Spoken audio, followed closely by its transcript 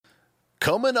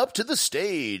coming up to the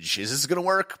stage. Is this going to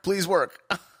work? Please work.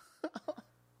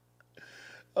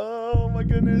 Oh, my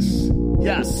goodness.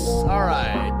 Yes. All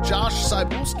right. Josh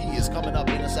Cybulski is coming up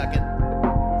in a second.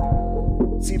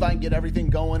 See if I can get everything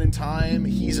going in time.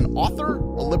 He's an author,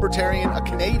 a libertarian, a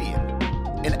Canadian,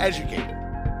 an educator.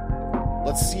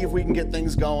 Let's see if we can get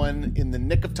things going in the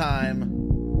nick of time.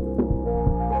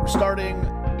 We're starting.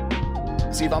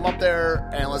 See if I'm up there,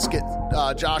 and let's get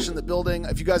Josh in the building.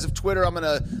 If you guys have Twitter, I'm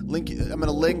gonna link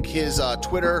his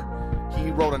Twitter.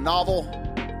 He wrote a novel,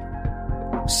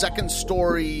 second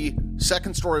story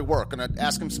work. Gonna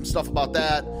ask him some stuff about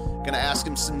that. Gonna ask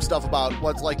him some stuff about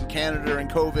what's like in Canada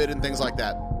and COVID and things like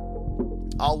that.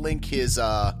 I'll link his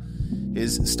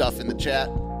stuff in the chat.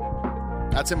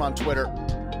 That's him on Twitter.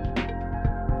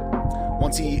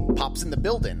 Once he pops in the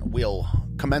building, we'll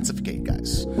commencificate,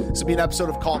 guys. This will be an episode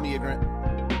of Call Me Ignorant.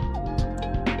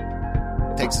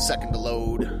 Takes a second to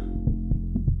load.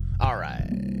 All right.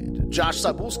 Josh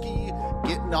Cybulski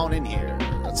getting on in here.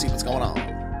 Let's see what's going on.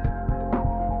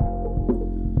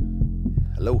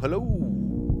 Hello, hello.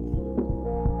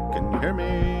 Can you hear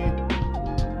me?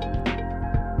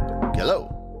 Hello.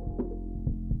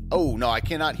 Oh, no, I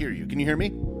cannot hear you. Can you hear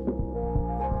me?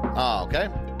 Okay.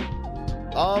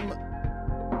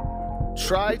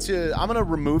 I'm going to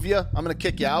remove you. I'm going to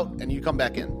kick you out, and you come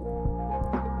back in.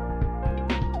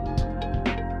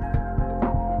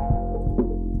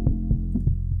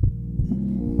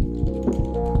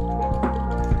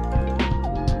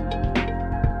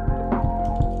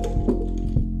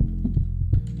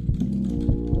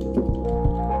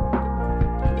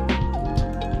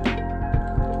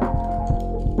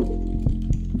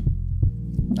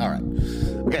 All right.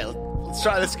 Okay, let's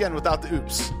try this again without the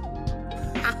oops.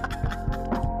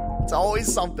 It's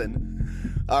always something.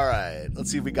 All right,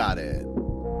 let's see if we got it.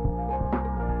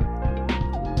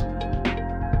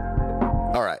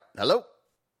 All right, hello.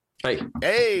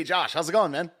 Hey, Josh, how's it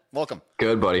going, man? Welcome.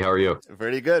 Good, buddy. How are you?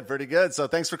 Pretty good. So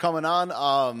thanks for coming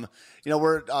on.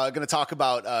 We're going to talk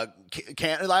about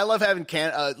Canada. I love having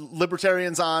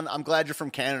libertarians on. I'm glad you're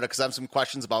from Canada because I have some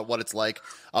questions about what it's like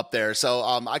up there. So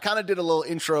I kind of did a little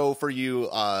intro for you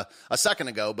a second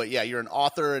ago, but yeah, you're an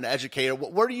author, an educator.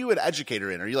 What are you an educator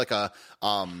in? Are you like a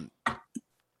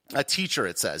teacher?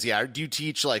 It says, yeah. Do you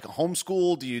teach like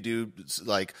homeschool? Do you do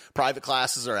like private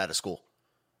classes or at a school?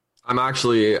 I'm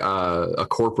actually a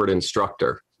corporate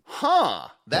instructor. Huh.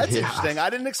 That's interesting. I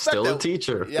didn't expect that. Still a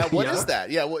teacher. Yeah. What is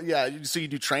that? Yeah. Well, yeah. So you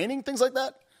do training, things like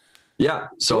that? Yeah.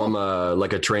 So cool. I'm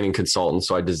like a training consultant.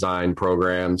 So I design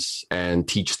programs and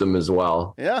teach them as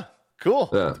well. Yeah. Cool.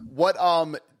 Yeah. What,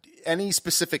 any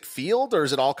specific field, or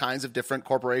is it all kinds of different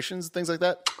corporations, things like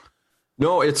that?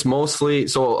 No, it's mostly,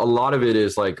 so a lot of it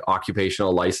is like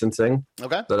occupational licensing.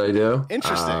 Okay. That I do.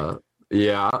 Interesting.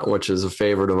 Yeah, which is a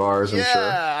favorite of ours, I'm sure.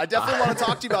 Yeah, I definitely want to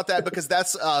talk to you about that because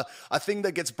that's a thing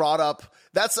that gets brought up.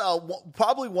 That's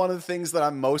probably one of the things that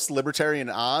I'm most libertarian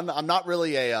on. I'm not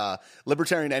really a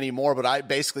libertarian anymore, but I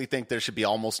basically think there should be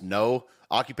almost no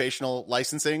occupational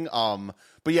licensing.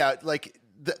 But yeah, like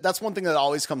that's one thing that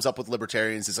always comes up with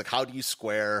libertarians is like, how do you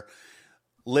square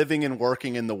living and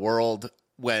working in the world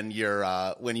when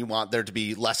you want there to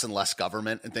be less and less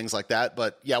government and things like that.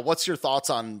 But yeah, what's your thoughts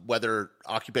on whether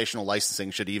occupational licensing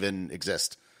should even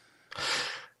exist?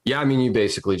 Yeah, I mean, you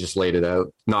basically just laid it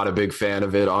out. Not a big fan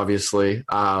of it, obviously.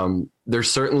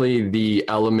 There's certainly the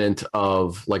element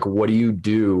of like, what do you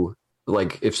do?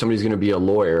 Like if somebody's going to be a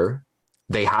lawyer,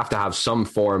 they have to have some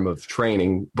form of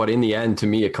training. But in the end, to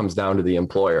me, it comes down to the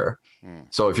employer.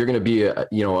 So if you're going to be a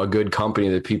good company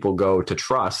that people go to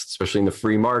trust, especially in the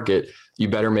free market, you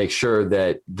better make sure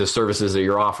that the services that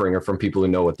you're offering are from people who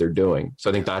know what they're doing. So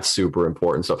I think that's super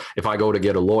important. So if I go to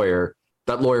get a lawyer,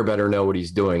 that lawyer better know what he's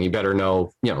doing. He better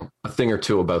know, a thing or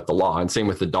two about the law. And same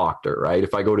with the doctor, right?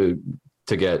 If I go to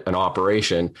get an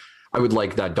operation, I would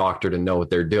like that doctor to know what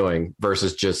they're doing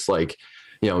versus just like,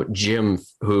 Jim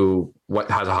who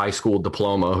has a high school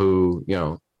diploma who,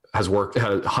 has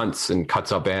hunts and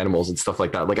cuts up animals and stuff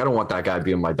like that. Like, I don't want that guy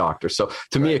being my doctor. So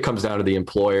to me, it comes down to the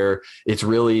employer. It's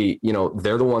really,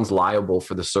 they're the ones liable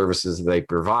for the services that they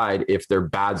provide. If they're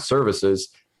bad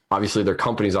services, obviously their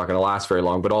company's not going to last very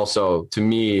long, but also to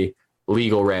me,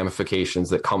 legal ramifications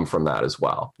that come from that as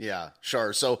well. Yeah,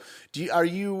 sure. So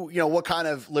what kind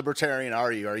of libertarian are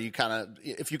you? Are you kind of,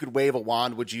 if you could wave a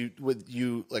wand, would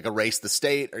you like erase the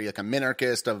state? Are you like a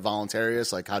minarchist, a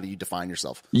voluntarist? Like, how do you define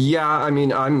yourself? Yeah, I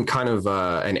mean, I'm kind of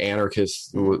an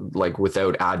anarchist, like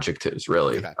without adjectives,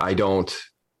 really. Okay. I don't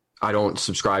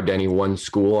subscribe to any one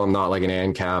school. I'm not like an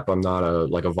ANCAP. I'm not a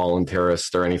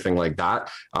voluntarist or anything like that.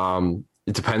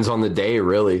 It depends on the day,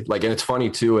 really. Like, and it's funny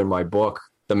too, in my book,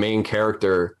 the main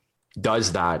character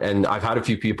does that. And I've had a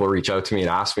few people reach out to me and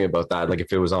ask me about that, like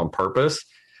if it was on purpose.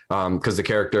 Because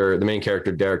the main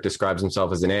character, Derek, describes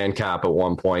himself as an ANCAP at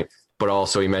one point, but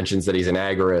also he mentions that he's an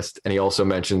agorist, and he also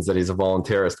mentions that he's a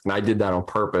voluntarist. And I did that on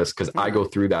purpose because I go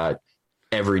through that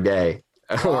every day.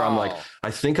 Where I'm like,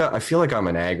 I feel like I'm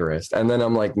an agorist. And then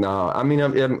I'm like, nah, I mean,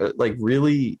 I'm like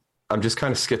really, I'm just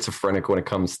kind of schizophrenic when it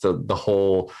comes to the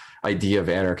whole idea of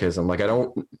anarchism. Like, I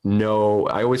don't know.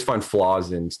 I always find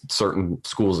flaws in certain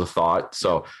schools of thought.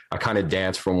 So I kind of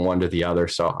dance from one to the other.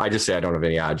 So I just say I don't have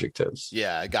any adjectives.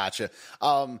 Yeah, I gotcha.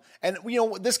 And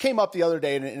this came up the other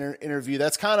day in an interview.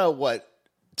 That's kind of what,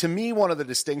 to me, one of the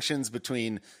distinctions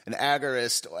between an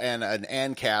agorist and an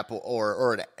ANCAP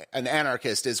or an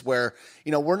anarchist is where,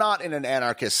 we're not in an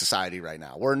anarchist society right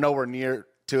now. We're nowhere near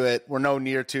to it. We're nowhere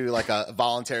near to like a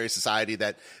voluntary society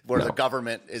where the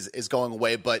government is going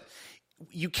away. But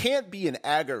you can't be an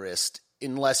agorist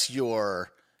unless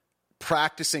you're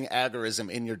practicing agorism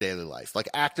in your daily life, like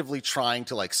actively trying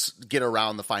to like get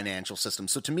around the financial system.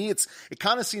 So to me, it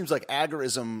kind of seems like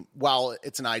agorism, while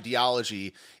it's an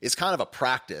ideology, is kind of a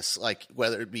practice, like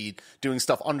whether it be doing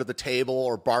stuff under the table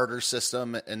or barter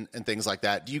system and things like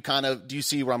that. Do you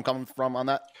see where I'm coming from on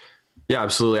that? Yeah,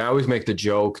 absolutely. I always make the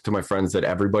joke to my friends that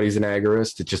everybody's an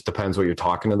agorist. It just depends what you're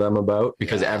talking to them about,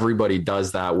 because everybody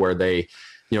does that where they,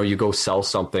 you go sell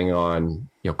something on,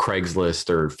 Craigslist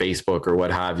or Facebook or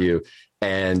what have you,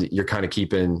 and you're kind of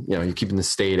keeping the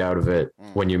state out of it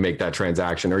when you make that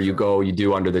transaction, or you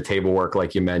do under the table work,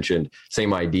 like you mentioned,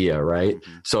 same idea, right?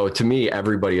 Mm-hmm. So to me,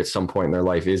 everybody at some point in their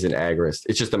life is an agorist.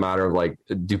 It's just a matter of like,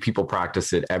 do people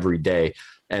practice it every day?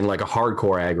 And like a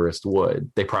hardcore agorist would,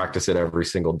 they practice it every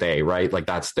single day, right? Like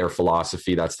that's their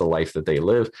philosophy. That's the life that they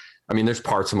live. I mean, there's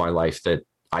parts of my life that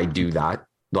I do that.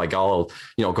 Like I'll,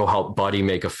 go help Buddy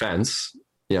make a fence,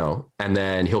 and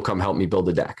then he'll come help me build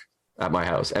a deck at my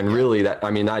house. And really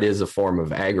that is a form of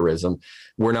agorism.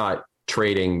 We're not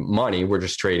trading money. We're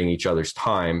just trading each other's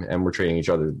time, and we're trading each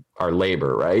other our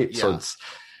labor. Right. Yeah.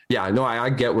 So I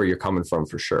get where you're coming from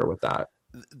for sure with that.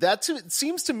 It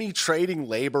seems to me trading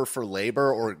labor for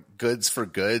labor or goods for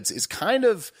goods is kind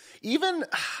of even,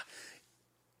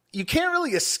 you can't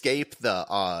really escape the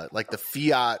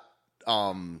fiat,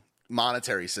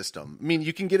 monetary system. I mean,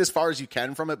 you can get as far as you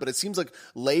can from it, but it seems like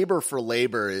labor for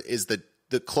labor is the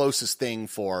closest thing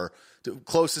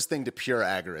to pure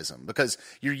agorism, because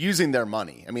you're using their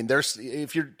money. I mean,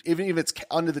 even if it's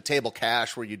under the table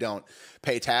cash where you don't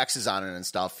pay taxes on it and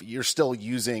stuff, you're still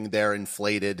using their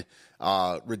inflated,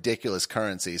 ridiculous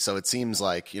currency. So it seems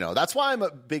like, that's why I'm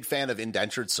a big fan of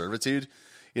indentured servitude.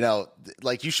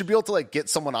 Like you should be able to like get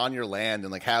someone on your land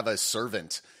and like have a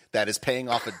servant that is paying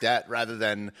off a debt rather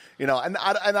than, and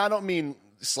I don't mean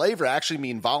slavery, I actually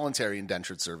mean voluntary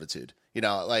indentured servitude. Do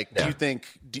you think,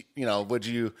 do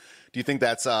you think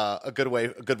that's a good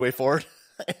way forward?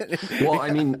 Well,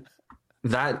 I mean,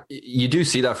 that you do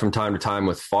see that from time to time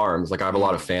with farms. Like I have a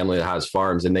lot of family that has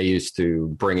farms, and they used to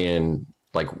bring in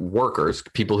like workers,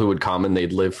 people who would come and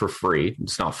they'd live for free.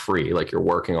 It's not free, like you're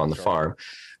working on the farm.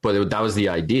 But that was the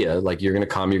idea. Like you're going to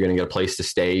come, you're going to get a place to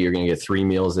stay, you're going to get 3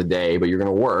 meals a day, but you're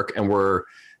going to work, and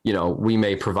we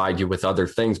may provide you with other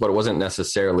things, but it wasn't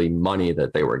necessarily money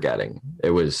that they were getting.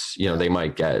 It was, they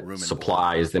might get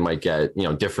supplies, they might get,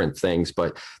 different things,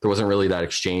 but there wasn't really that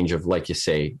exchange of, like you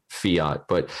say, fiat.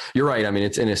 But you're right. I mean,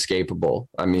 it's inescapable.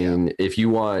 I mean, if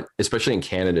you want, especially in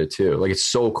Canada too, like it's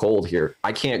so cold here.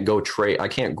 I can't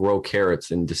grow carrots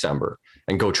in December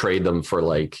and go trade them for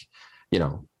like,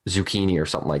 zucchini or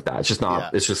something like that. It's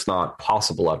just not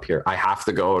possible up here. I have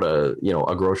to go to,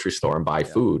 a grocery store and buy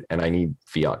food, and I need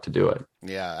fiat to do it.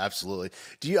 Yeah, absolutely.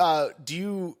 Do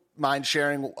you mind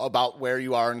sharing about where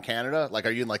you are in Canada? Like,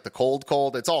 are you in like the cold?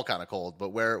 It's all kind of cold, but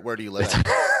where do you live at?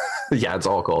 Yeah, it's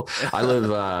all cold. I live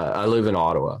in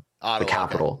Ottawa, the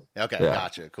capital. Okay. Yeah.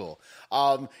 Gotcha. Cool.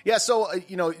 So,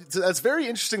 that's very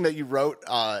interesting that you wrote,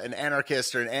 an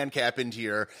anarchist or an ANCAP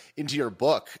into your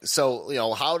book.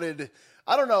 So, how did,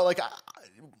 I don't know, like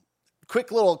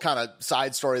quick little kind of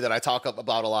side story that I talk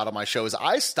about a lot on my shows.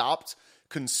 I stopped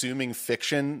consuming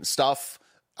fiction stuff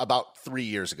about 3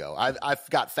 years ago. I've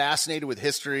got fascinated with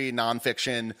history,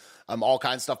 nonfiction, all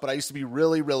kinds of stuff, but I used to be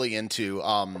really, really into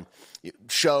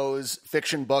shows,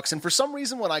 fiction books. And for some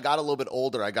reason, when I got a little bit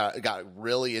older, I got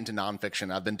really into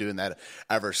nonfiction. I've been doing that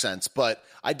ever since. But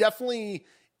I definitely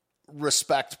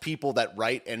respect people that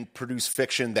write and produce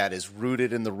fiction that is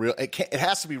rooted in the real. It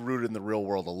has to be rooted in the real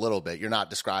world a little bit. You're not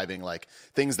describing like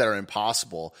things that are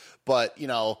impossible, but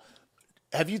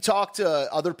have you talked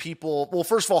to other people? Well,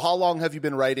 first of all, how long have you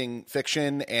been writing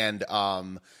fiction? And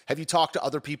have you talked to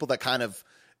other people that kind of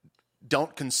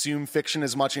don't consume fiction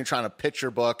as much and you're trying to pitch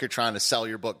your book, you're trying to sell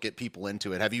your book, get people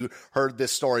into it. Have you heard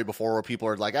this story before where people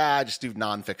are like, I just do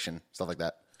nonfiction, stuff like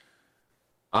that?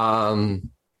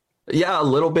 Yeah, a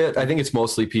little bit. I think it's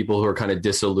mostly people who are kind of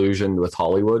disillusioned with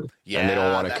Hollywood and they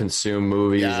don't want to consume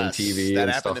movies and TV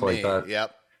and stuff like that.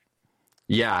 Yep.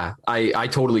 Yeah, I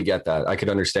totally get that. I could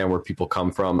understand where people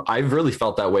come from. I've really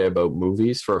felt that way about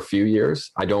movies for a few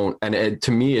years.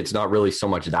 To me, it's not really so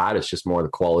much that. It's just more the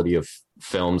quality of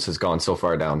films has gone so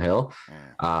far downhill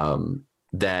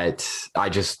that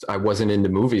I wasn't into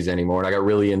movies anymore. And I got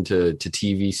really into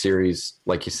TV series,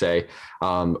 like you say.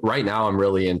 Right now, I'm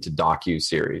really into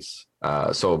docu-series.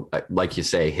 So like you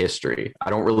say, history. I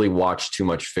don't really watch too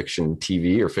much fiction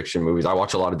TV or fiction movies. I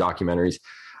watch a lot of documentaries.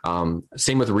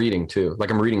 Same with reading too. Like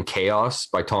I'm reading Chaos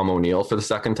by Tom O'Neill for the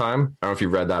second time. I don't know if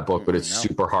you've read that book, but it's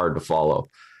super hard to follow.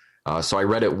 So I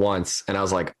read it once and I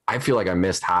was like, I feel like I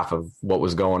missed half of what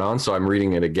was going on. So I'm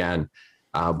reading it again.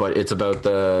 But it's about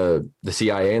the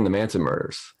CIA and the Manson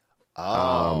murders.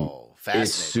 Fascinating.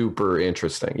 It's super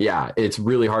interesting. Yeah, it's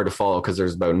really hard to follow because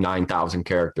there's about 9,000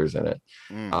 characters in it.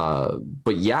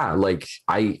 But yeah, like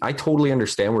I totally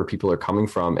understand where people are coming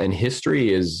from. And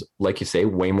history is, like you say,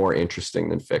 way more interesting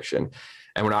than fiction.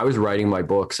 And when I was writing my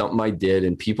book, something I did,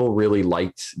 and people really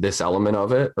liked this element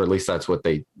of it, or at least that's what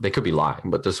they could be lying,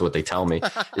 but this is what they tell me,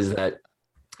 is that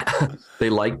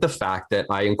they liked the fact that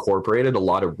I incorporated a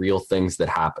lot of real things that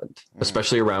happened,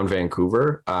 especially around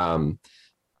Vancouver.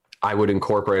 I would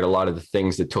incorporate a lot of the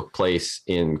things that took place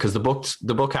because the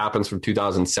book happens from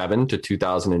 2007 to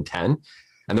 2010.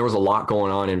 And there was a lot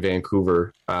going on in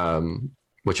Vancouver,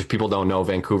 which if people don't know,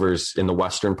 Vancouver's in the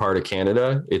western part of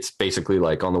Canada. It's basically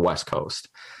like on the West Coast.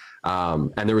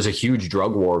 And there was a huge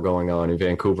drug war going on in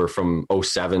Vancouver from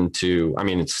 2007 to, I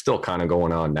mean, it's still kind of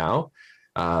going on now,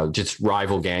 just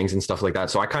rival gangs and stuff like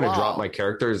that. So I kind of dropped my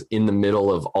characters in the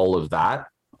middle of all of that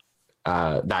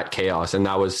chaos. And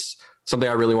that was something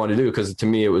I really wanted to do because to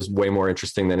me, it was way more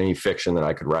interesting than any fiction that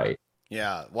I could write.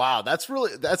 Yeah. Wow.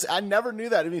 I never knew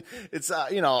that. I mean, it's,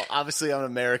 obviously I'm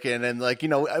American and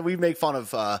we make fun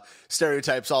of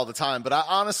stereotypes all the time, but I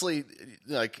honestly,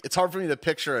 it's hard for me to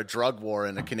picture a drug war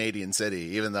in a Canadian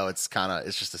city, even though it's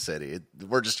just a city.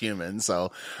 We're just humans.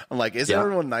 So I'm like, isn't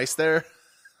everyone nice there?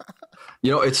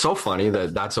 It's so funny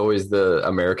that that's always the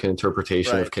American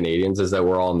interpretation of Canadians is that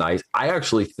we're all nice. I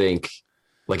actually think,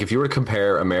 like, if you were to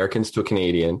compare Americans to a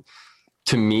Canadian,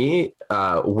 to me,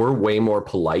 we're way more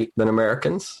polite than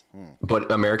Americans,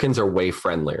 but Americans are way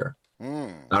friendlier. I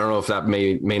don't know if that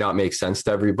may not make sense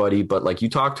to everybody, but like you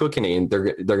talk to a Canadian,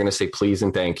 they're going to say please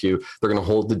and thank you. They're going to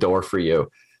hold the door for you.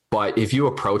 But if you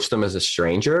approach them as a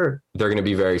stranger, they're going to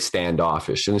be very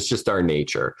standoffish, and it's just our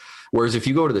nature. Whereas if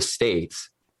you go to the States,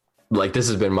 like this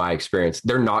has been my experience,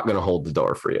 they're not going to hold the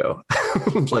door for you.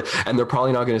 And they're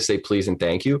probably not going to say please and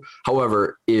thank you.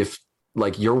 However, if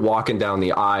like you're walking down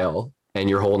the aisle and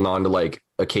you're holding on to like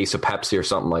a case of Pepsi or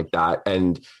something like that,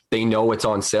 and they know it's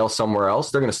on sale somewhere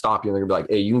else, they're going to stop you and they're going to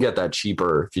be like, hey, you can get that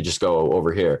cheaper if you just go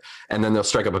over here. And then they'll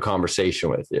strike up a conversation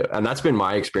with you. And that's been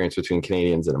my experience between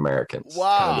Canadians and Americans.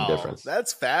 Wow. Kind of the difference.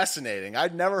 That's fascinating.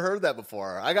 I'd never heard that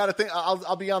before. I got to think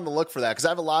I'll be on the look for that because I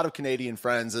have a lot of Canadian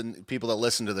friends and people that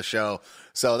listen to the show.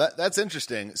 So that's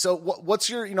interesting. So what's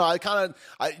your, let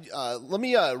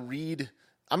me read.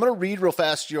 I'm going to read real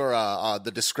fast your the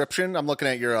description. I'm looking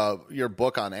at your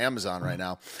book on Amazon right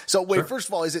now. So wait, First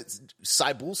of all, is it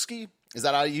Cybulski? Is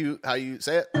that how you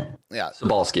say it? Yeah.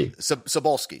 Cybulski.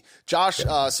 Cybulski. Josh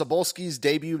Cybulski's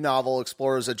debut novel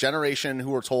explores a generation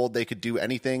who were told they could do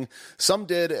anything. Some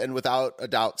did, and without a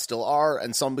doubt still are,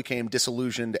 and some became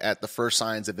disillusioned at the first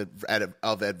signs of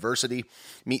adversity.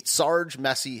 Meet Sarge,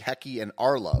 Messi, Hecky, and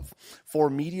Arlov, 4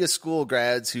 media school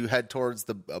grads who head towards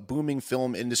the booming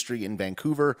film industry in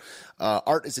Vancouver.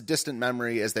 Art is a distant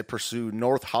memory as they pursue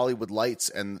North Hollywood lights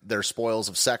and their spoils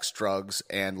of sex, drugs,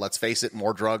 and let's face it,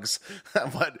 more drugs.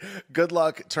 But good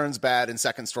luck turns bad in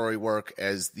second story work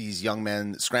as these young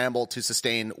men scramble to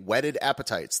sustain whetted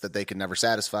appetites that they can never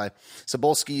satisfy.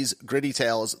 Cybulski's gritty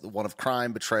tale is one of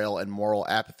crime, betrayal, and moral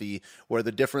apathy, where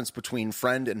the difference between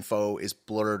friend and foe is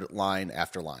blurred line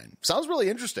after line. Sounds really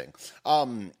interesting.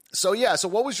 So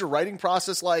what was your writing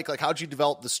process like? Like, how'd you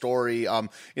develop the story? You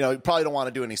probably don't want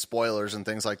to do any spoilers and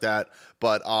things like that,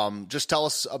 but just tell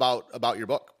us about your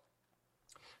book.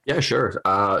 Yeah, sure.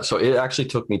 So it actually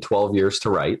took me 12 years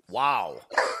to write. Wow.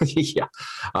 Yeah.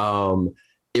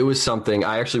 It was something,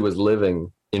 I actually was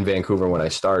living in Vancouver when I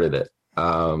started it.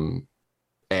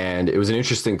 And it was an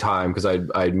interesting time because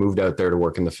I'd moved out there to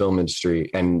work in the film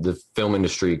industry, and the film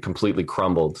industry completely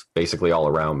crumbled basically all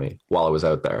around me while I was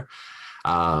out there.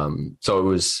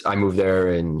 So I moved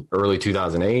there in early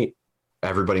 2008.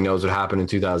 everybody knows what happened in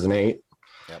 2008.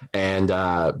 Yep.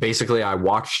 And basically, I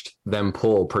watched them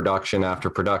pull production after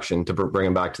production to bring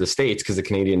them back to the States because the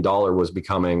Canadian dollar was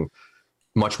becoming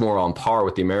much more on par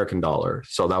with the American dollar.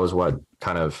 So that was what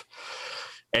kind of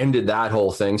ended that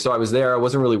whole thing. So I was there. I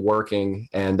wasn't really working,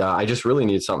 and I just really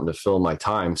needed something to fill my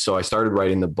time. So I started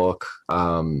writing the book.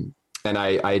 And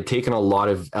I had taken a lot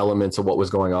of elements of what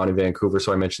was going on in Vancouver.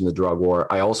 So I mentioned the drug war.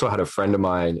 I also had a friend of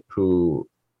mine who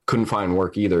couldn't find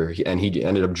work either, and he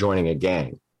ended up joining a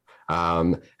gang.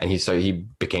 And he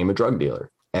became a drug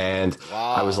dealer. And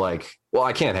wow. I was like, well,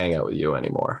 I can't hang out with you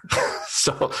anymore.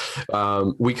 So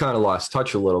we kind of lost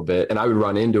touch a little bit, and I would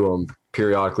run into him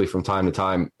periodically from time to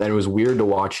time. And it was weird to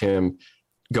watch him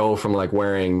go from like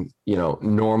wearing,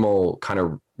 normal kind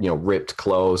of, ripped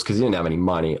clothes because he didn't have any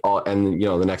money. And,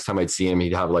 the next time I'd see him,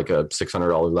 he'd have like a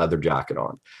 $600 leather jacket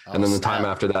on. And then the time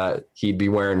after that, he'd be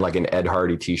wearing like an Ed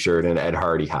Hardy t-shirt and an Ed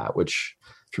Hardy hat, which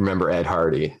if you remember Ed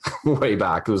Hardy way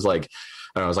back, it was like,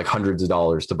 I don't know, it was like hundreds of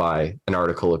dollars to buy an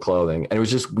article of clothing. And it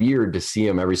was just weird to see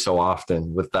him every so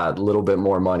often with that little bit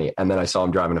more money. And then I saw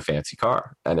him driving a fancy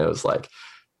car, and it was like,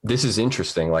 this is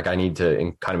interesting. Like I need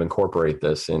to kind of incorporate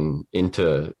this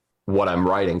into what I'm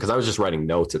writing. Cause I was just writing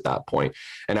notes at that point.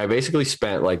 And I basically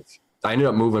spent I ended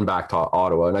up moving back to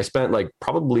Ottawa, and I spent like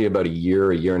probably about a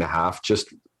year and a half,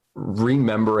 just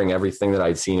remembering everything that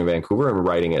I'd seen in Vancouver and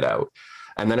writing it out.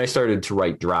 And then I started to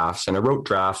write drafts, and I wrote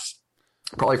drafts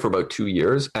probably for about 2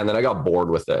 years. And then I got bored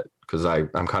with it because I'm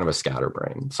kind of a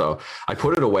scatterbrain. So I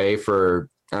put it away for,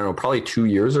 I don't know, probably 2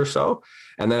 years or so.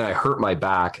 And then I hurt my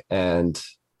back, and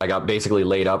I got basically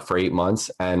laid up for 8 months.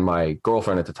 And my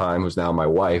girlfriend at the time, who's now my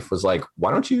wife, was like,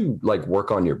 why don't you like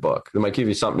work on your book? It might give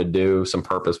you something to do, some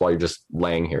purpose while you're just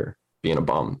laying here being a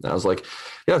bum. And I was like,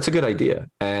 yeah, it's a good idea.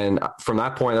 And from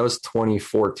that point, that was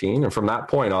 2014. And from that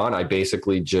point on, I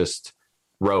basically just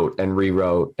wrote and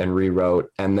rewrote and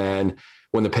rewrote. And then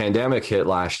when the pandemic hit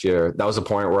last year, that was the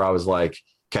point where I was like,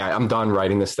 okay, I'm done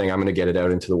writing this thing. I'm going to get it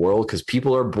out into the world because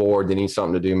people are bored. They need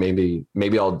something to do.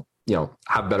 Maybe I'll,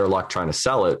 have better luck trying to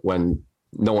sell it when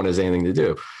no one has anything to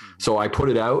do. So I put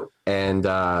it out, and,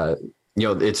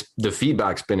 the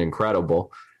feedback's been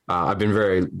incredible. I've been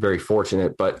very, very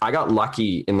fortunate, but I got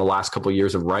lucky in the last couple of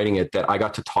years of writing it that I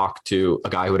got to talk to a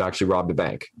guy who had actually robbed a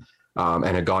bank. And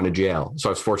had gone to jail. So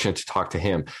I was fortunate to talk to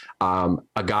him.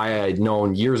 A guy I'd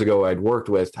known years ago, I'd worked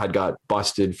with, had got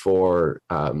busted for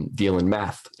dealing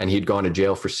meth, and he'd gone to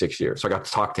jail for 6 years. So I got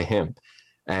to talk to him.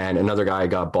 And another guy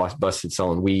got busted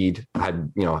selling weed,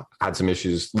 had some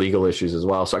issues, legal issues as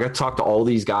well. So I got to talk to all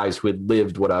these guys who had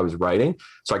lived what I was writing,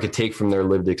 so I could take from their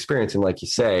lived experience. And like you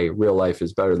say, real life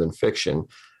is better than fiction.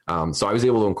 So I was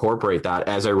able to incorporate that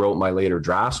as I wrote my later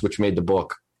drafts, which made the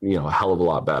book, a hell of a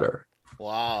lot better.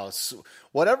 Wow. So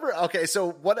okay.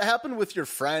 So what happened with your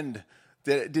friend?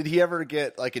 Did he ever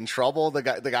get like in trouble? The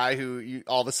guy who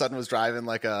all of a sudden was driving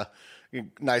like a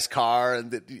nice car,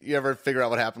 and did you ever figure out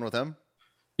what happened with him?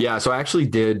 Yeah. So I actually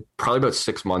did probably about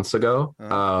 6 months ago.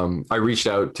 Uh-huh. I reached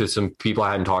out to some people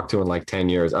I hadn't talked to in like 10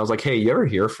 years. I was like, hey, you ever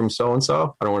hear from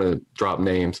so-and-so? I don't want to drop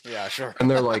names. Yeah, sure. And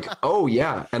they're like, oh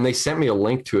yeah. And they sent me a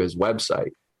link to his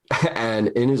website, and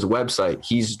in his website,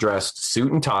 he's dressed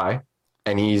suit and tie,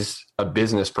 and he's a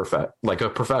business like a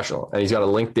professional, and he's got a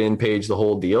LinkedIn page, the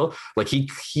whole deal. Like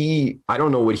he, I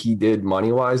don't know what he did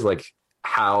money wise, like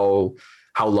how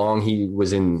long he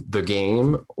was in the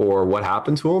game or what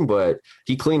happened to him, but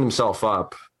he cleaned himself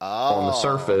up on the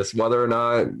surface, whether or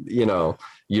not, you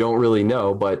don't really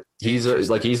know, but he's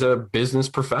a business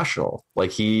professional.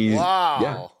 Like he's,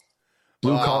 white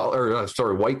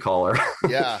collar.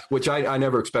 Yeah. Which I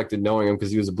never expected knowing him,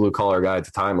 because he was a blue collar guy at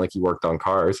the time. Like he worked on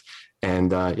cars.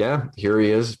 And here he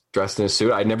is dressed in a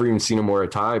suit. I'd never even seen him wear a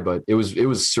tie, but it was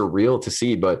surreal to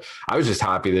see. But I was just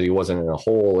happy that he wasn't in a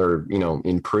hole or,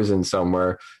 in prison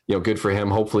somewhere. Good for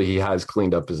him. Hopefully he has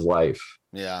cleaned up his life.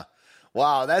 Yeah.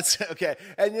 Wow, that's okay.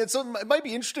 And so it might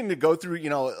be interesting to go through,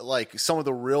 like some of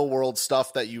the real world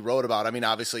stuff that you wrote about. I mean,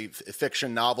 obviously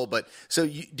fiction novel, but so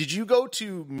did you go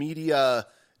to media?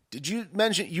 Did you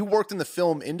mention you worked in the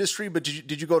film industry, but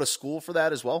did you go to school for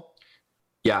that as well?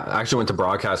 Yeah, I actually went to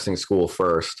broadcasting school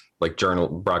first, like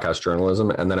broadcast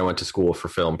journalism, and then I went to school for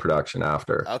film production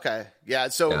after. Okay. Yeah.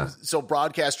 So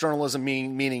broadcast journalism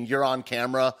meaning you're on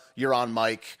camera, you're on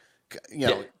mic,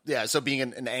 so being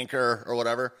an anchor or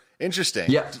whatever. Interesting.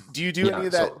 Yeah. Do you do any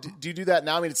of that? Do you do that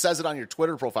now? I mean, it says it on your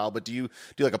Twitter profile, but do you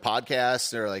do like a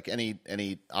podcast or like any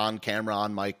on camera,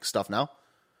 on mic stuff now?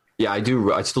 Yeah, I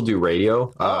do. I still do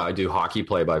radio. I do hockey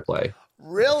play-by-play.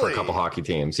 Really? For a couple hockey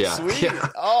teams. Yeah. Sweet. Yeah.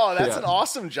 Oh, that's an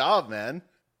awesome job, man.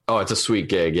 Oh, it's a sweet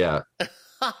gig. Yeah.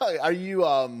 Are you,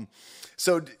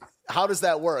 so how does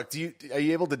that work? Are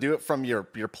you able to do it from your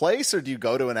place, or do you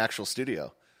go to an actual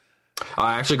studio?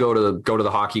 I actually go to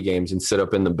the hockey games and sit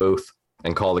up in the booth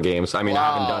and call the games. I mean,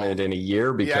 I haven't done it in a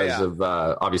year because of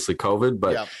obviously COVID,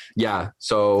 but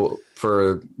so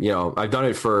for, I've done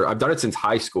it since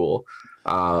high school.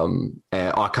 And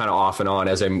kind of off and on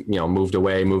as I, moved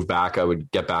away, moved back, I would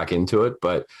get back into it,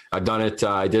 but I've done it.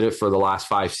 I did it for the last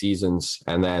 5 seasons.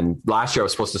 And then last year I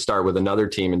was supposed to start with another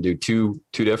team and do two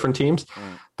different teams.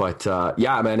 But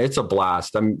man, it's a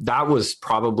blast. That was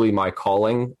probably my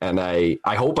calling. And I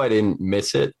hope I didn't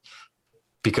miss it,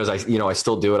 because I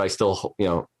still do it. I still,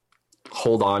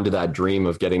 hold on to that dream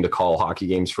of getting to call hockey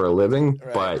games for a living.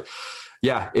 Right. But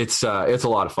yeah, it's a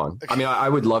lot of fun. I mean, I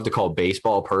would love to call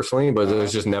baseball personally, but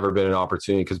there's just never been an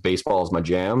opportunity because baseball is my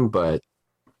jam. But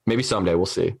maybe someday, we'll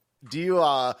see. Do you?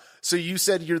 So you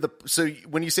said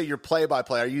when you say you're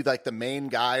play-by-play, are you like the main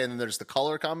guy and then there's the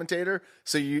color commentator?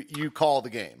 So you call the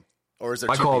game, or is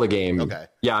there? I call the game. Okay.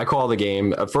 Yeah, I call the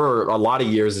game. For a lot of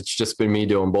years, it's just been me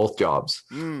doing both jobs,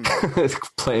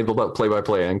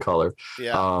 play-by-play and color.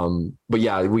 Yeah. But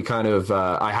yeah, we kind of.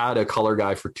 I had a color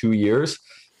guy for 2 years.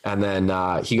 And then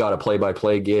he got a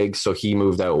play-by-play gig, so he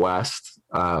moved out west.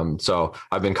 So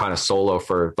I've been kind of solo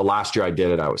for the last year I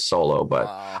did it. I was solo, but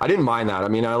I didn't mind that. I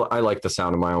mean, I like the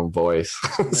sound of my own voice,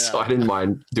 so I didn't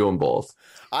mind doing both.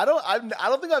 I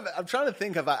don't think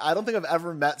I've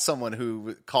ever met someone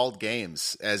who called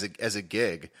games as a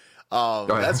gig.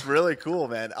 That's really cool,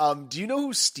 man. Do you know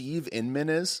who Steve Inman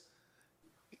is?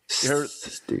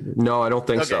 No, I don't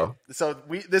think so. So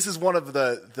this is one of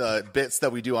the bits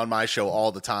that we do on my show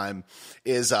all the time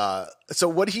is, so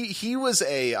what he was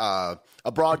a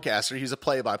broadcaster. He's a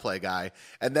play-by-play guy.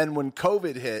 And then when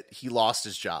COVID hit, he lost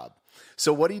his job.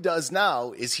 So what he does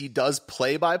now is he does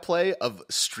play-by-play of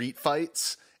street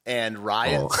fights and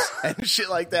riots and shit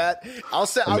like that. I'll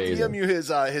DM you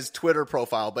his Twitter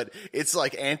profile, but it's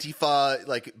like Antifa,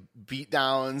 like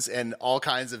beatdowns and all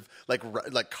kinds of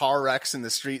like car wrecks in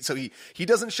the street. So he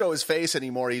doesn't show his face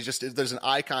anymore. He's just, there's an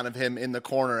icon of him in the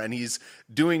corner and he's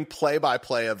doing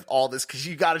play-by-play of all this. Cause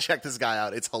you got to check this guy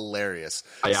out. It's hilarious.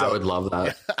 Yeah, I would love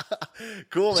that.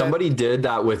 Cool, man. Somebody did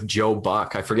that with Joe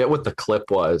Buck. I forget what the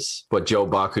clip was, but Joe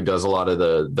Buck, who does a lot of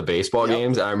the baseball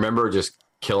games. I remember just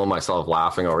killing myself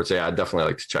laughing over it. So yeah, I'd definitely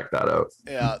like to check that out.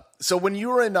 Yeah. So when you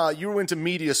were into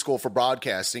media school for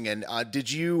broadcasting, and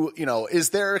did you,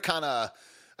 is there kind of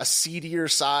a seedier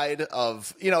side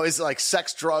of, is like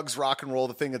sex, drugs, rock and roll,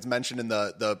 the thing that's mentioned in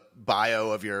the bio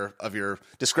of your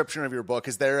description of your book?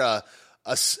 Is there a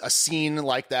scene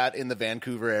like that in the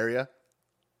Vancouver area?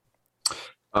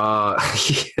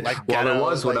 Like there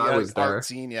was when I was there.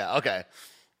 Scene? Yeah. Okay.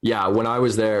 Yeah, when I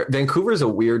was there, Vancouver is a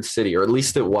weird city, or at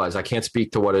least it was. I can't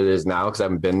speak to what it is now because I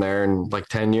haven't been there in like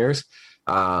 10 years.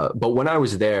 But when I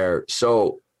was there,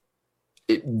 so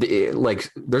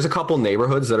there's a couple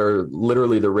neighborhoods that are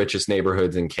literally the richest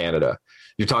neighborhoods in Canada.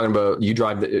 You're talking about you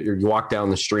walk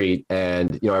down the street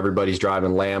and, everybody's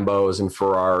driving Lambos and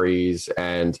Ferraris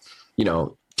and,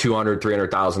 $200,000,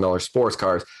 $300,000 sports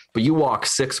cars. But you walk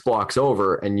 6 blocks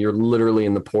over and you're literally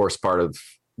in the poorest part of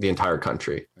the entire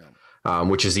country. Yeah.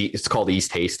 Which is it's called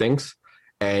East Hastings.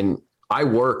 And I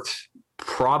worked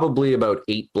probably about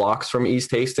 8 blocks from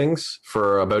East Hastings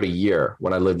for about a year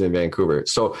when I lived in Vancouver.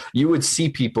 So you would see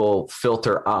people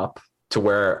filter up to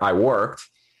where I worked,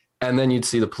 and then you'd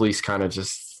see the police kind of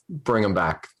just bring them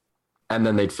back. And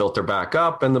then they'd filter back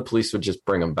up and the police would just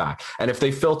bring them back. And if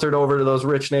they filtered over to those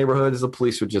rich neighborhoods, the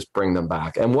police would just bring them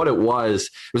back. And what it was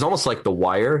almost like The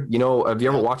Wire. Have you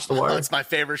ever watched The Wire? It's my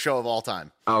favorite show of all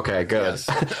time. Okay, good.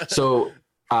 Yes. So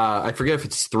I forget if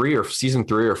it's season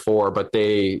 3 or 4, but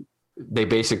they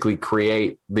basically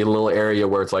create the little area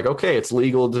where it's like, okay, it's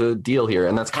legal to deal here.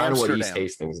 And that's kind of what East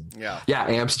Hastings. Yeah,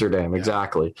 Amsterdam.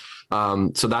 Exactly.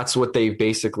 So that's what they've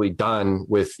basically done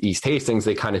with East Hastings.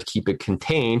 They kind of keep it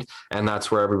contained. And that's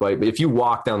where everybody, if you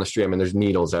walk down the street, there's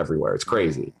needles everywhere. It's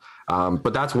crazy.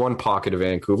 But that's one pocket of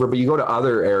Vancouver. But you go to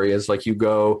other areas, like you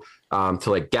go to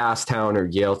like Gastown or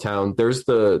Yaletown, there's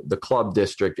the club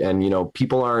district, and,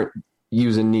 people aren't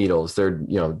using needles. They're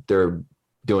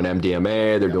doing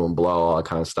MDMA, they're doing blow, all that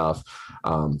kind of stuff.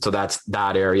 So that's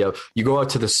that area. You go out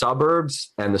to the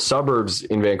suburbs, and the suburbs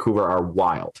in Vancouver are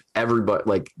wild. Everybody,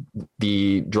 like,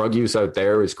 the drug use out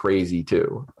there is crazy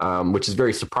too, which is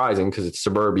very surprising because it's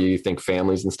suburbia. You think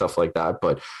families and stuff like that,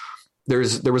 but there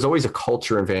was always a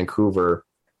culture in Vancouver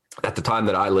at the time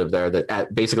that I lived there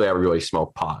that basically everybody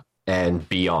smoked pot and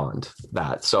beyond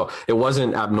that. So it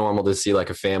wasn't abnormal to see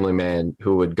like a family man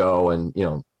who would go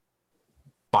and,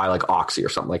 buy like Oxy or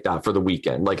something like that for the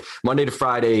weekend. Like Monday to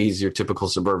Friday, he's your typical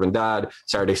suburban dad.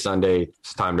 Saturday, Sunday,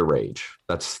 it's time to rage.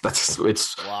 It's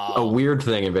a weird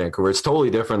thing in Vancouver. It's totally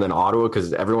different than Ottawa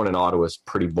because everyone in Ottawa is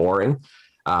pretty boring.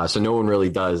 So no one really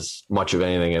does much of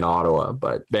anything in Ottawa,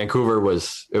 but Vancouver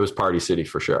was party city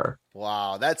for sure.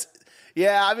 Wow.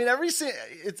 Yeah, I mean, every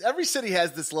city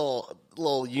has this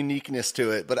little uniqueness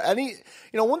to it. But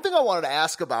one thing I wanted to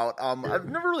ask about, I've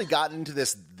never really gotten into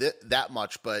this that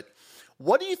much, but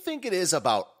what do you think it is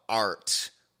about art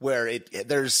where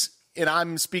there's, and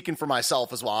I'm speaking for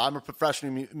myself as well. I'm a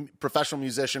professional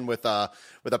musician with a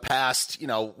past,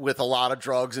 with a lot of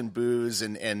drugs and booze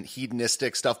and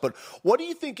hedonistic stuff. But what do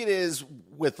you think it is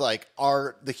with like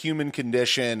art, the human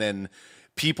condition, and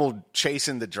people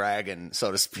chasing the dragon,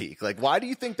 so to speak? Like, why do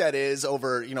you think that is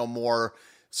over, more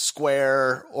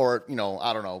square or,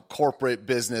 I don't know, corporate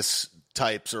business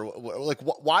types, or like,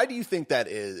 why do you think that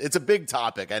is? It's a big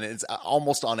topic and it's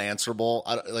almost unanswerable.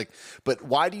 But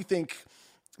why do you think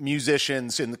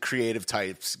musicians and the creative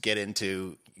types get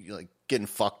into like getting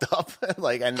fucked up,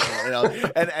 like,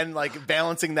 and like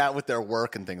balancing that with their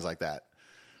work and things like that?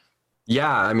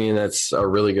 Yeah, I mean, that's a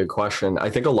really good question. I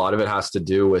think a lot of it has to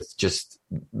do with just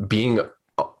being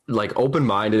like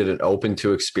open-minded and open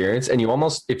to experience. And you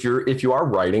almost, if you are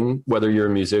writing, whether you're a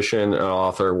musician, an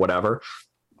author, whatever,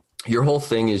 your whole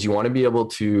thing is you want to be able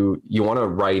to, you want to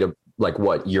write like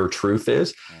what your truth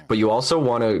is, but you also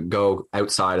want to go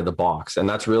outside of the box. And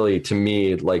that's really, to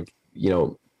me, like,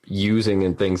 using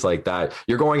and things like that.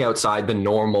 You're going outside the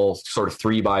normal sort of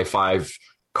 3x5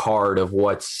 card of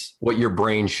what your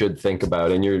brain should think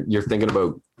about. And you're thinking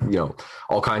about,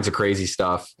 all kinds of crazy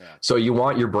stuff. Yeah. So you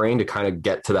want your brain to kind of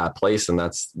get to that place. And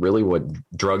that's really what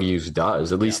drug use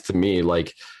does, at least to me.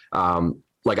 Like, I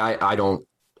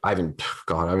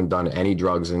haven't done any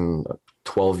drugs in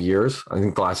 12 years. I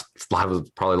think probably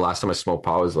the last time I smoked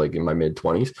pot was like in my mid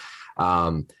 20s.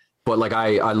 But like,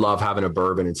 I love having a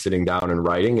bourbon and sitting down and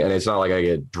writing, and it's not like I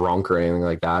get drunk or anything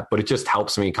like that, but it just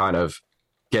helps me kind of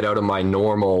get out of my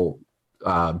normal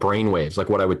brain waves, like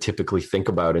what I would typically think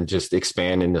about, and just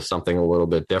expand into something a little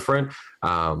bit different.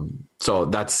 So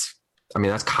that's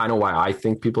kind of why I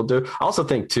think people do. I also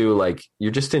think too, like,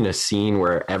 you're just in a scene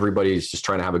where everybody's just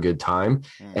trying to have a good time,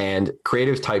 and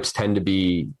creative types tend to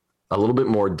be a little bit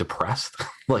more depressed.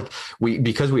 Like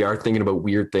because we are thinking about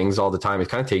weird things all the time, it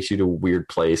kind of takes you to a weird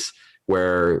place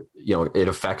where, it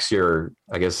affects your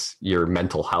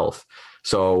mental health.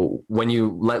 So when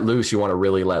you let loose, you want to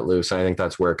really let loose. And I think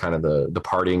that's where kind of the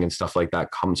partying and stuff like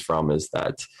that comes from, is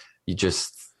that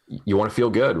you want to feel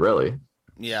good, really.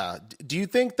 Yeah. Do you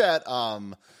think that,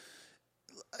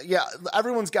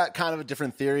 everyone's got kind of a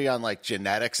different theory on like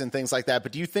genetics and things like that,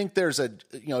 but do you think there's a,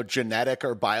 genetic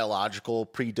or biological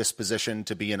predisposition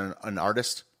to being an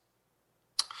artist?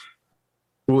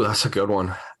 Ooh, that's a good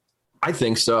one. I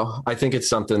think so. I think it's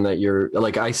something that you're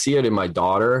like, I see it in my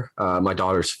daughter. My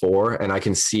daughter's 4, and I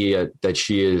can see it that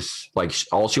she is like,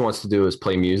 all she wants to do is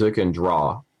play music and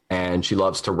draw, and she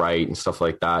loves to write and stuff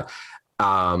like that.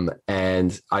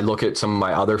 And I look at some of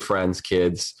my other friends'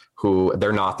 kids who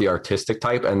they're not the artistic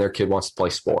type, and their kid wants to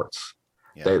play sports.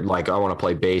 Yeah. They like, I want to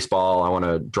play baseball. I want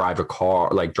to drive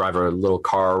a little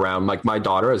car around. Like, my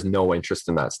daughter has no interest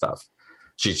in that stuff.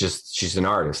 She's an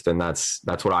artist, and that's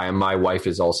what I am. My wife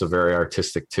is also very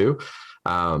artistic too.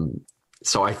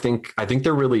 So I think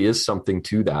there really is something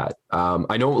to that.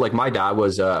 I know, like, my dad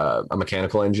was a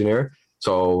mechanical engineer,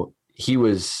 so he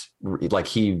was like,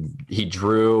 he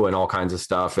drew and all kinds of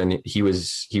stuff, and he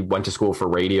went to school for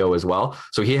radio as well,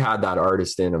 so he had that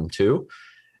artist in him too.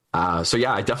 So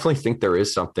yeah, I definitely think there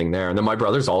is something there. And then my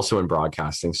brother's also in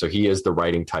broadcasting, so he is the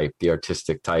writing type, the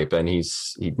artistic type, and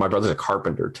my brother's a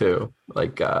carpenter too.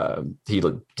 Like, he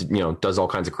does all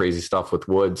kinds of crazy stuff with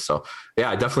wood. So yeah,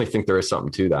 I definitely think there is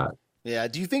something to that. Yeah.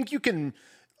 Do you think you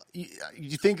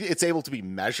think it's able to be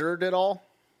measured at all?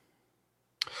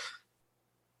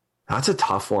 That's a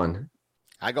tough one.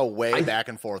 I go way back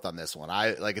and forth on this one.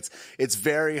 It's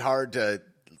very hard to,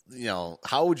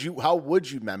 how would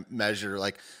you measure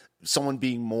like someone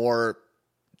being more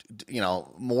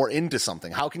into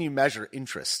something? How can you measure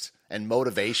interest and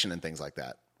motivation and things like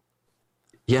that?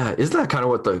 Yeah. Isn't that kind of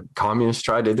what the communists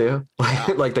tried to do?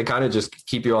 Like they kind of just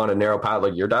keep you on a narrow path.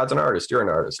 Like, your dad's an artist, you're an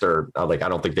artist, or like, I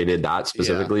don't think they did that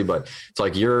specifically, but it's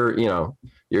like, your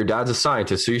dad's a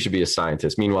scientist, so you should be a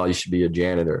scientist. Meanwhile, you should be a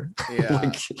janitor. Yeah.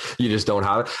 Like, you just don't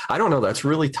have it. I don't know. That's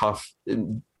really tough.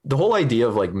 The whole idea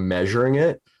of like measuring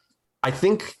it, I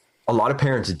think a lot of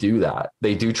parents do that.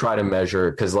 They do try to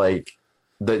measure, because like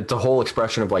the whole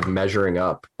expression of like measuring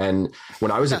up. And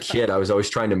when I was a kid, I was always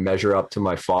trying to measure up to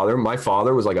my father. My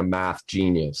father was like a math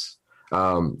genius.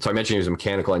 So I mentioned he was a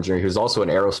mechanical engineer. He was also an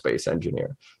aerospace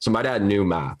engineer. So my dad knew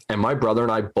math, and my brother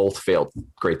and I both failed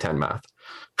grade 10 math.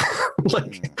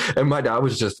 And my dad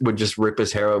would just rip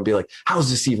his hair out and be like, how is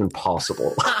this even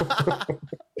possible?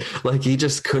 Like, he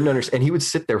just couldn't understand. And he would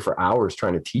sit there for hours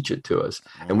trying to teach it to us.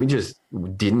 And we just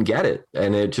didn't get it.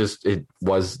 And it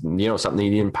was, something he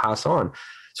didn't pass on.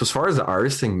 So as far as the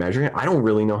artist thing, measuring it, I don't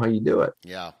really know how you do it.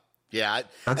 Yeah. Yeah.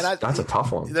 That's a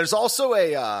tough one. There's also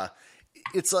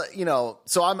it's like,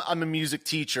 so I'm a music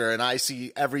teacher, and I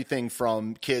see everything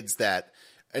from kids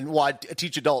I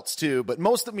teach adults too, but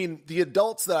the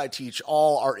adults that I teach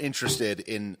all are interested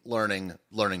in learning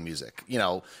music.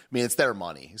 It's their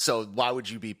money. So why would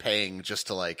you be paying just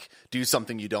to like do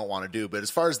something you don't want to do? But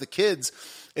as far as the kids,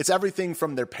 it's everything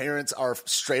from their parents are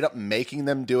straight up making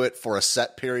them do it for a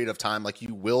set period of time. Like,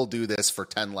 you will do this for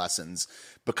 10 lessons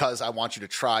because I want you to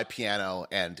try piano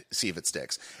and see if it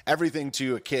sticks. Everything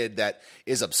to a kid that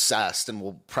is obsessed and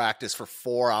will practice for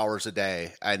 4 hours a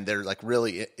day, and they're like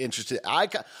really interested. I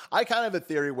kind of have a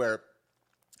theory where,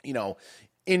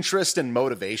 interest and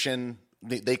motivation,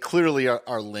 they clearly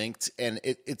are linked. And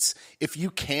it's if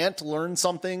you can't learn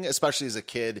something, especially as a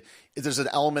kid, if there's an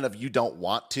element of you don't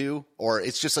want to, or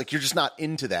it's just like you're just not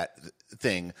into that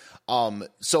thing.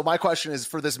 So my question is,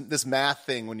 for this math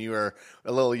thing, when you were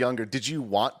a little younger, did you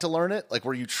want to learn it? Like,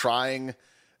 were you trying?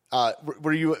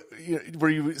 Were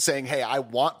you saying, hey, I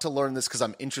want to learn this because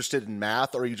I'm interested in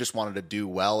math, or you just wanted to do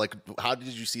well? Like, how did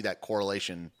you see that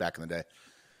correlation back in the day?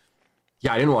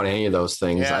 Yeah, I didn't want any of those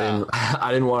things. Yeah.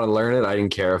 I didn't want to learn it. I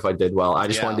didn't care if I did well. I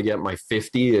just wanted to get my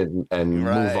 50 and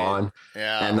move on.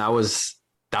 Yeah. And that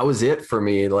was it for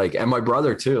me. Like, and my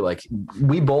brother too. Like,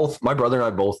 my brother and I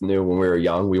both knew when we were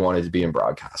young, we wanted to be in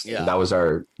broadcasting. Yeah. That was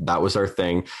our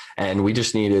thing. And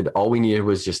all we needed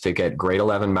was just to get grade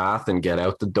 11 math and get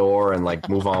out the door and like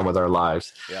move on with our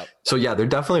lives. Yep. So yeah, there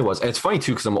definitely was. And it's funny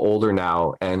too, because I'm older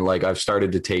now, and like I've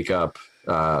started to take up,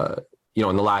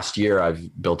 in the last year,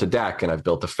 I've built a deck and I've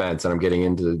built a fence, and I'm getting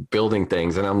into building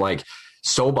things, and I'm like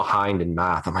so behind in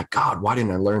math. I'm like, God, why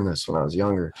didn't I learn this when I was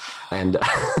younger? And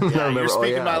I remember, you're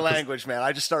speaking my language, man.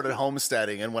 I just started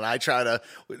homesteading, and when I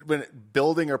when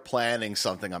building or planning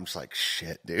something, I'm just like,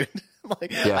 shit, dude.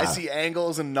 I see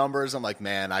angles and numbers. I'm like,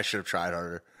 man, I should have tried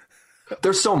harder.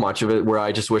 There's so much of it where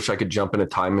I just wish I could jump in a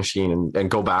time machine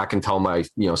and go back and tell my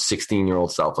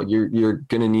 16-year-old self, like, you're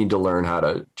going to need to learn how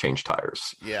to change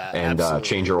tires and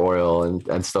change your oil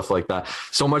and stuff like that.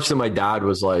 So much that my dad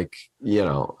was like,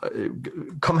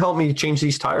 come help me change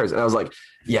these tires. And I was like,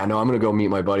 yeah, no, I'm going to go meet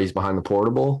my buddies behind the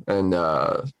portable, and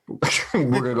we're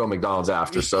going to go to McDonald's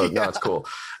after. So that's cool.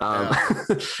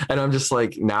 And I'm just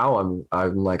like, now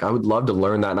I'm like, I would love to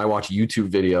learn that. And I watch YouTube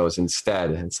videos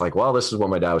instead. And it's like, well, this is what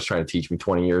my dad was trying to teach me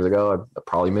 20 years ago. I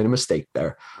probably made a mistake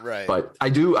there. Right. But I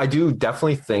do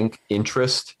definitely think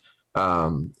interest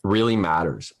really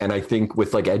matters. And I think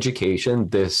with like education,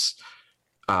 this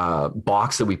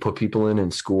box that we put people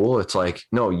in school, it's like,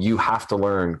 no, you have to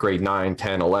learn grade 9,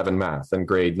 10, 11 math and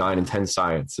grade 9 and 10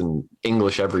 science and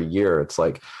English every year. It's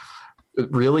like,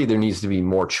 really, there needs to be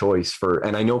more choice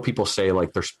and I know people say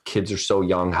like their kids are so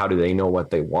young, how do they know what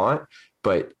they want?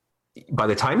 But by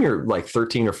the time you're like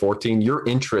 13 or 14, your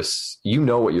interests,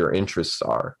 what your interests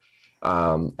are.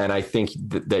 And I think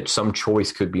that some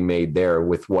choice could be made there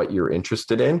with what you're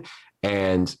interested in.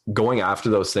 And going after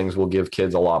those things will give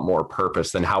kids a lot more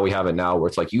purpose than how we have it now, where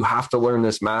it's like, you have to learn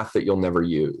this math that you'll never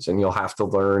use, and you'll have to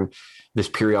learn this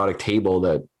periodic table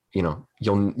that,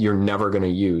 you're never going to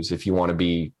use if you want to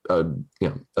be a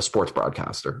sports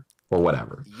broadcaster or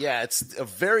whatever. Yeah, it's a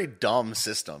very dumb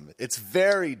system. It's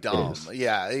very dumb.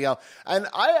 Yeah, and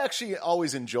I actually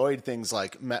always enjoyed things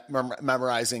like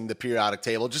memorizing the periodic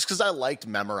table, just because I liked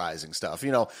memorizing stuff.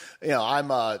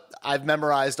 I've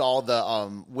memorized all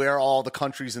the where all the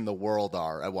countries in the world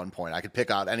are. At one point, I could pick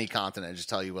out any continent and just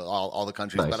tell you all the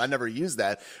countries. Nice. But I never used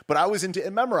that. But I was into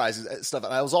memorizing stuff,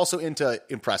 and I was also into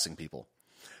impressing people.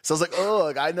 So I was like,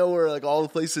 oh, I know where like all the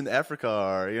places in Africa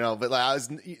are, but like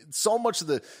so much of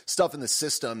the stuff in the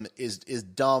system is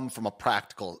dumb from a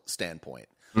practical standpoint.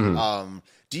 Mm-hmm.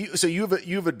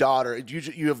 You have a daughter?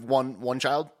 You have one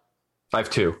child? I have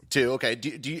two. Okay.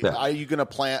 Are you going to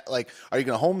plan, like, are you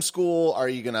going to homeschool? Are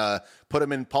you going to put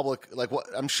them in public? Like, what?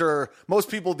 I'm sure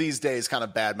most people these days kind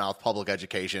of badmouth public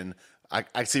education.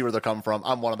 I see where they're coming from.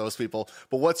 I'm one of those people.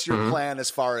 But what's your plan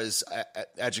as far as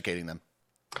educating them?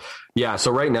 Yeah.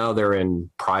 So right now they're in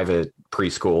private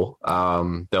preschool.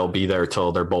 They'll be there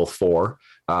till they're both 4.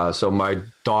 So my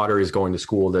daughter is going to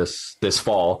school this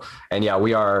fall, and yeah,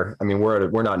 we're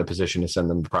not in a position to send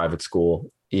them to private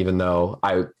school, even though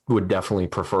I would definitely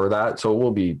prefer that. So it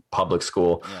will be public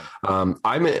school. Yeah.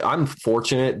 I'm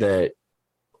fortunate that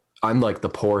I'm like the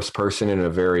poorest person in a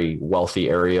very wealthy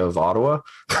area of Ottawa.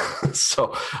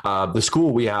 So the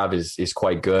school we have is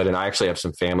quite good. And I actually have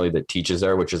some family that teaches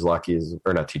there, which is lucky,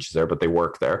 or not teaches there, but they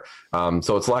work there.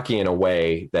 So it's lucky in a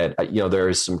way that, there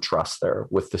is some trust there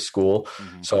with the school.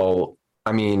 Mm-hmm. So,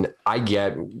 I mean, I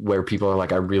get where people are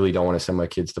like, I really don't want to send my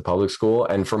kids to public school.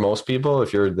 And for most people,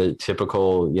 if you're the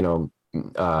typical,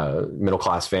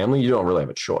 middle-class family, you don't really have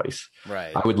a choice.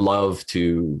 Right. I would love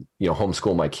to,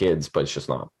 homeschool my kids, but it's just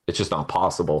not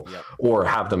possible. Yep. Or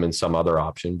have them in some other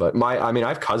option. But I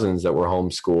have cousins that were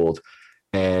homeschooled,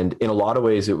 and in a lot of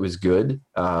ways it was good.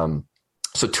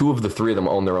 So 2 of the 3 of them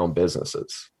own their own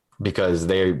businesses because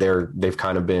they've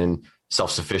kind of been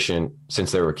self-sufficient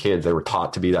since they were kids. They were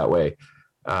taught to be that way.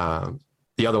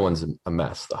 The other one's a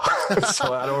mess though.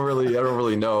 So I don't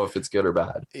really know if it's good or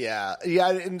bad. Yeah. Yeah.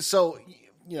 And so,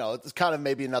 it's kind of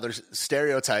maybe another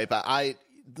stereotype. I'm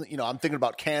thinking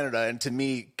about Canada, and to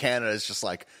me, Canada is just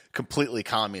like completely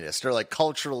communist, or like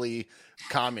culturally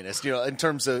communist, in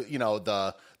terms of,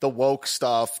 the woke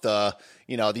stuff, the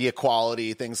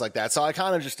equality, things like that. So I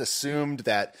kind of just assumed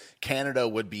that Canada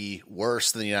would be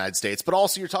worse than the United States, but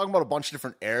also you're talking about a bunch of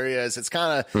different areas. It's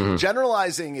kind of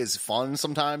generalizing is fun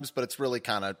sometimes, but it's really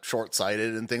kind of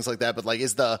short-sighted and things like that. But like,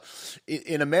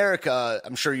 in America,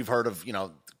 I'm sure you've heard of,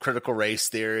 critical race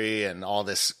theory and all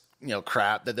this,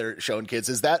 crap that they're showing kids.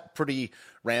 Is that pretty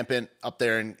rampant up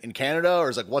there in Canada,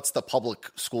 or is like, what's the public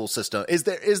school system? Is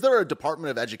there a Department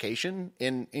of Education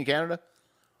in Canada?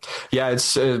 Yeah,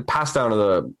 it's passed down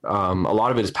to a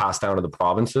lot of it is passed down to the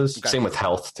provinces. Okay. Same with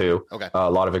health too. Okay. A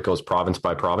lot of it goes province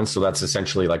by province. So that's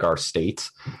essentially like our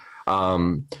states.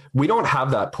 We don't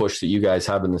have that push that you guys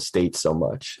have in the States so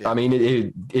much. Yeah. I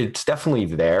mean, it's definitely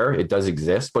there. It does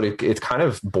exist, but it's kind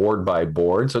of board by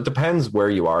board. So it depends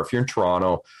where you are. If you're in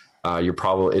Toronto,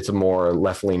 it's a more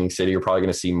left-leaning city. You're probably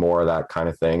going to see more of that kind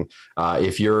of thing.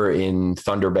 If you're in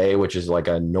Thunder Bay, which is like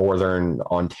a northern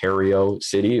Ontario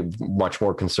city, much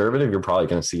more conservative, you're probably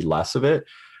going to see less of it.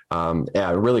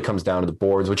 It really comes down to the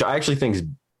boards, which I actually think is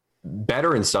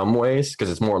better in some ways because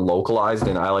it's more localized,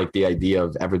 and I like the idea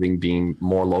of everything being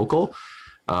more local.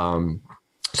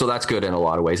 So that's good in a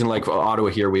lot of ways. And like Ottawa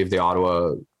here, we have the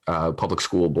Ottawa Public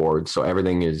School Board, so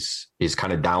everything is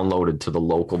kind of downloaded to the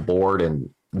local board, and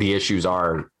the issues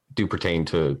do pertain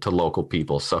to local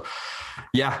people. So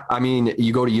yeah, I mean,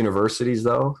 you go to universities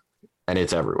though, and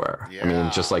it's everywhere. Yeah. I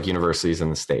mean, just like universities in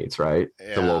the States, right?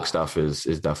 Yeah. The woke stuff is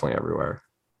definitely everywhere.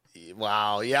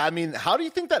 Wow. Yeah. I mean, how do you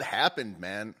think that happened,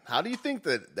 man? How do you think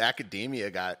that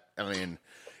academia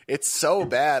it's so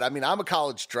bad. I mean, I'm a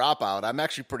college dropout. I'm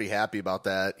actually pretty happy about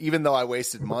that, even though I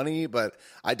wasted money, but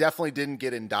I definitely didn't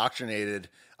get indoctrinated.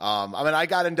 I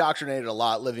got indoctrinated a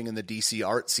lot living in the DC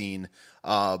art scene.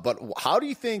 But how do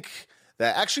you think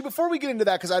that, actually, before we get into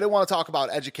that, because I didn't want to talk about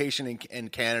education in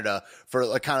Canada for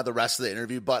like kind of the rest of the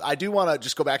interview, but I do want to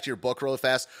just go back to your book really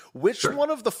fast. Which one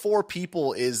of the 4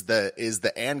 people is the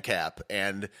ANCAP,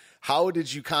 and how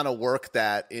did you kind of work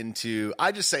that into,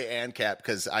 I just say ANCAP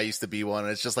because I used to be one,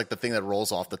 and it's just like the thing that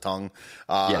rolls off the tongue.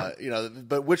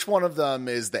 But which one of them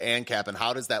is the ANCAP, and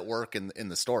how does that work in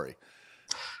the story?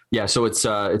 Yeah, so it's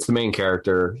the main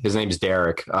character. His name is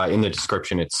Derek. In the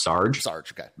description, it's Sarge.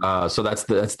 Sarge, okay. So that's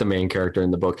the main character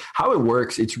in the book. How it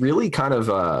works, it's really kind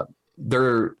of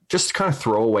they're just kind of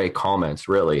throwaway comments,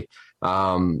 really.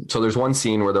 So there's one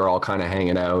scene where they're all kind of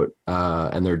hanging out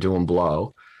and they're doing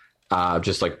blow,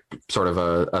 just like sort of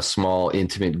a small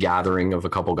intimate gathering of a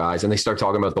couple guys, and they start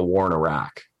talking about the war in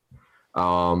Iraq.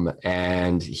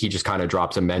 And he just kind of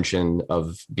drops a mention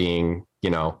of being,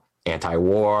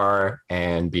 anti-war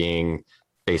and being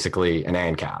basically an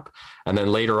ANCAP. And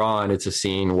then later on, it's a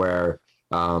scene where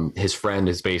his friend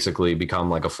has basically become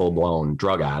like a full-blown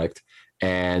drug addict,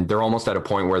 and they're almost at a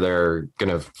point where they're going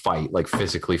to fight, like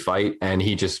physically fight. And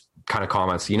he just kind of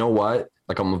comments, you know what?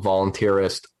 Like, I'm a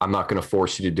volunteerist. I'm not going to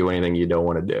force you to do anything you don't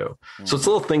want to do. Mm-hmm. So it's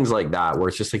little things like that where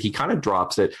it's just like he kind of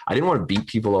drops it. I didn't want to beat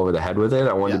people over the head with it.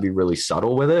 I wanted to be really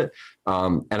subtle with it.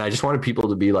 And I just wanted people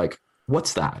to be like,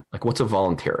 what's that? Like, what's a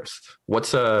volunteerist?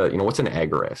 What's an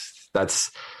agorist?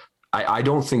 I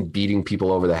don't think beating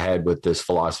people over the head with this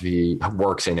philosophy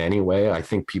works in any way. I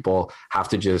think people have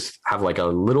to just have like a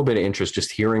little bit of interest,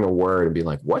 just hearing a word and being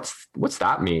like, what's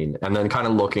that mean? And then kind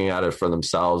of looking at it for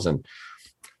themselves. And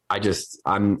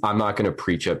I'm not going to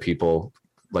preach at people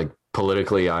like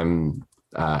politically. I'm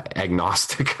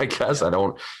agnostic, I guess. I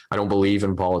don't believe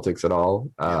in politics at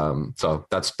all. So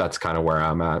that's kind of where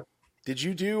I'm at. Did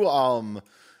you do,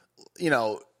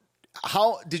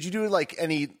 how did you do like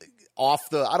any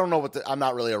I don't know I'm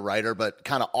not really a writer, but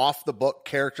kind of off the book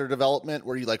character development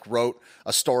where you like wrote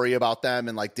a story about them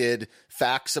and like did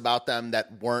facts about them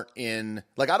that weren't in,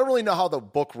 like, I don't really know how the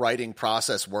book writing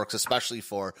process works, especially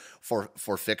for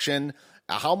fiction.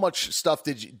 How much stuff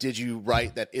did you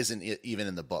write that isn't even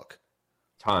in the book?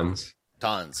 Tons.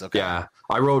 Okay. Yeah.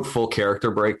 I wrote full character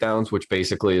breakdowns, which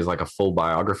basically is like a full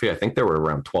biography. I think they were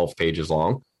around 12 pages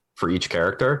long for each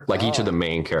character, like each of the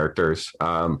main characters.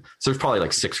 So there's probably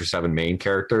like 6 or 7 main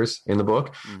characters in the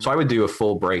book. Mm-hmm. So I would do a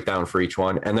full breakdown for each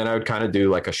one. And then I would kind of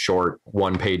do like a short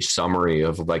 1-page summary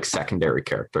of like secondary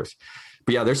characters.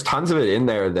 But yeah, there's tons of it in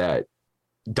there that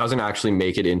doesn't actually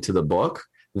make it into the book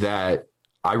that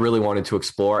I really wanted to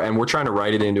explore. And we're trying to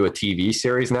write it into a TV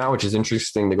series now, which is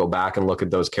interesting to go back and look at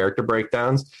those character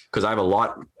breakdowns, because I have a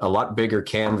lot bigger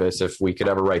canvas if we could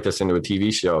ever write this into a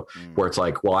TV show where it's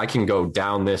like, well, I can go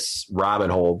down this rabbit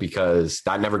hole because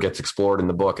that never gets explored in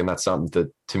the book. And that's something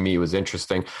that to me was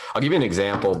interesting. I'll give you an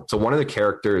example. So one of the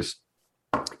characters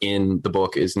in the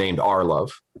book is named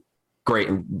Arlov. Great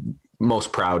and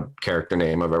most proud character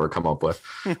name I've ever come up with.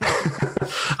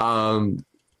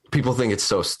 People think it's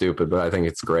so stupid, but I think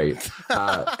it's great.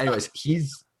 Anyways,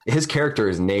 his character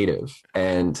is native,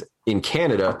 and in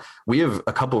Canada, we have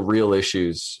a couple real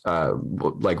issues,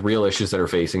 like real issues that are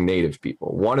facing native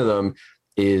people. One of them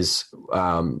is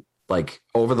like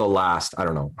over the last, I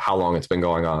don't know how long it's been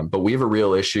going on, but we have a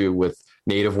real issue with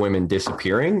native women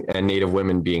disappearing and native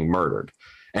women being murdered,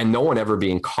 and no one ever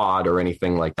being caught or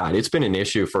anything like that. It's been an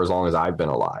issue for as long as I've been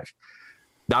alive.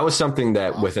 That was something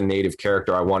that with a native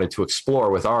character I wanted to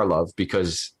explore with Arlov,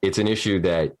 because it's an issue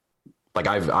that, like,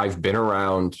 I've been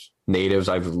around natives.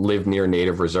 I've lived near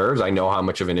native reserves. I know how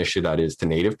much of an issue that is to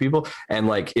native people. And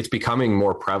like, it's becoming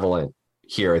more prevalent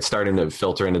here. It's starting to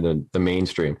filter into the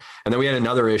mainstream. And then we had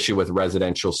another issue with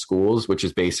residential schools, which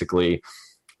is basically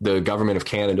the government of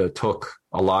Canada took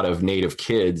a lot of native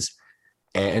kids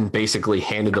and basically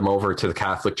handed them over to the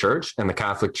Catholic Church, and the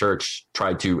Catholic Church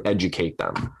tried to educate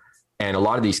them. And a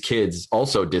lot of these kids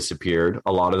also disappeared.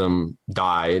 A lot of them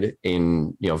died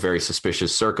in, very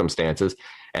suspicious circumstances.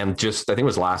 And just, I think it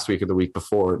was last week or the week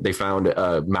before, they found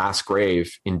a mass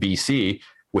grave in BC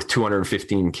with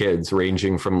 215 kids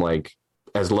ranging from like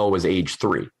as low as age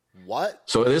 3. What?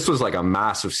 So this was like a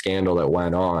massive scandal that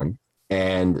went on.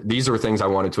 And these were things I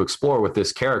wanted to explore with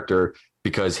this character,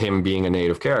 because him being a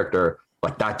native character,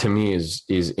 like that to me is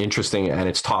interesting, and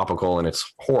it's topical and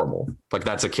it's horrible. Like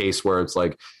that's a case where it's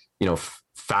like,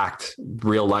 fact,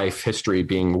 real life history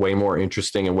being way more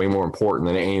interesting and way more important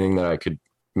than anything that I could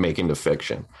make into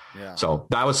fiction. Yeah. So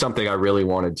that was something I really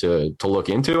wanted to look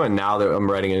into. And now that I'm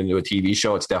writing it into a TV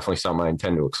show, it's definitely something I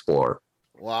intend to explore.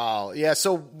 Wow. Yeah.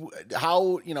 So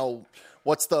how,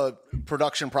 what's the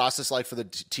production process like for the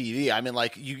TV? I mean,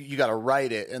 like you got to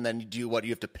write it, and then you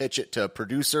have to pitch it to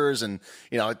producers, and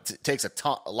it takes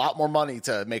a lot more money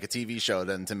to make a TV show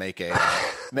than to make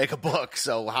a book.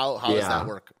 So how does that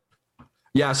work?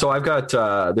 Yeah, so I've got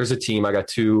there's a team. I got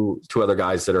two other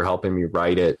guys that are helping me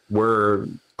write it. We're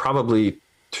probably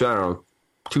 2/3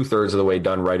 of the way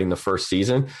done writing the first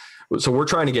season. So we're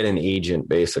trying to get an agent,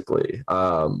 basically.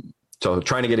 So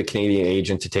trying to get a Canadian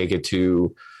agent to take it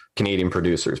to Canadian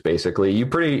producers. Basically, you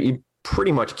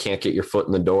pretty much can't get your foot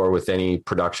in the door with any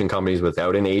production companies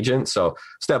without an agent. So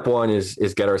step one is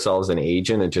get ourselves an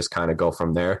agent and just kind of go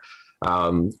from there.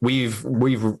 We've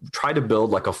tried to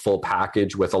build like a full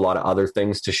package with a lot of other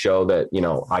things to show that,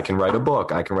 I can write a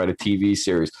book, I can write a TV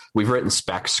series. We've written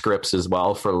spec scripts as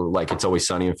well for like It's Always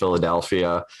Sunny in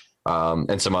Philadelphia,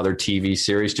 and some other TV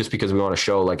series, just because we want to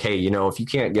show like, hey, if you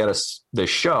can't get us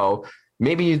this show,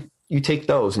 maybe you take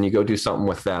those and you go do something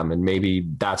with them, and maybe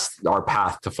that's our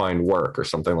path to find work or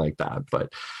something like that.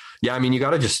 But yeah, I mean, you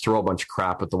got to just throw a bunch of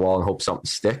crap at the wall and hope something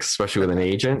sticks, especially with an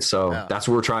agent. So That's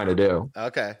what we're trying to do.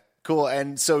 Okay. Cool.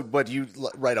 And so, but you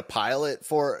write a pilot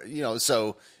for,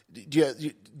 so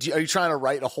are you trying to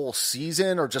write a whole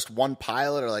season or just one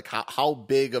pilot, or like how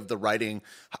big of a writing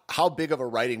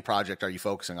project are you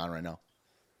focusing on right now?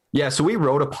 Yeah. So we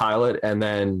wrote a pilot, and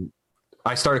then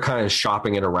I started kind of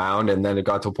shopping it around, and then it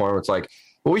got to a point where it's like,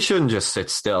 well, we shouldn't just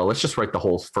sit still. Let's just write the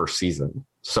whole first season.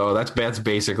 So that's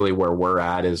basically where we're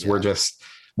at is we're just,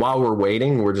 while we're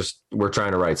waiting, we're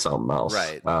trying to write something else.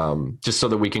 Right. Just so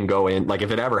that we can go in, like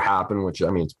if it ever happened, which I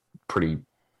mean, it's pretty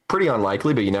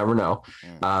unlikely, but you never know.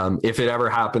 If it ever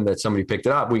happened that somebody picked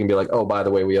it up, we can be like, oh, by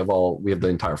the way, we have the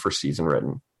entire first season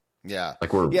written. Yeah.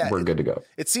 Like we're good to go.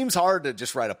 It seems hard to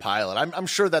just write a pilot. I'm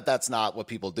sure that's not what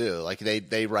people do. Like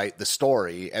they write the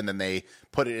story and then they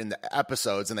put it in the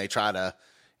episodes and they try to,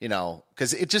 you know,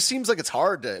 because it just seems like it's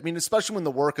hard to, I mean, especially when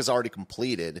the work is already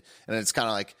completed and it's kind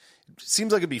of like, it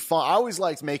seems like it'd be fun. I always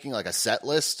liked making like a set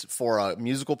list for a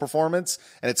musical performance,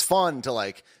 and it's fun to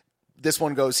like, this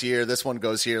one goes here,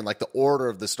 and like the order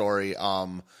of the story.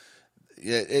 So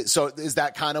is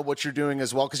that kind of what you're doing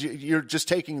as well? Because you're just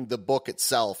taking the book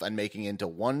itself and making it into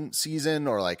one season,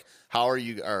 or like, how are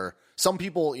you? Or some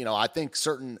people, you know, I think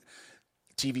certain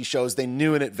TV shows, they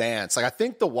knew in advance. Like I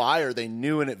think The Wire, they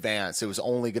knew in advance it was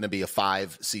only going to be a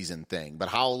 5-season thing. But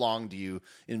how long do you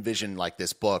envision like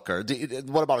this book, or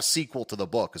what about a sequel to the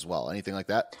book as well? Anything like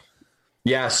that?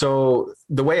 Yeah, so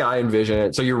the way I envision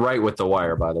it, so you're right with The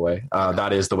Wire, by the way.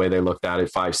 That is the way they looked at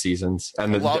it, 5 seasons.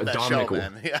 And Love that Dominic, show,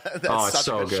 man. Yeah, that's it's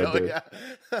so good, show, dude. Yeah.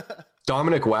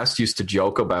 Dominic West used to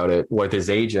joke about it with his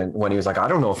agent when he was like, I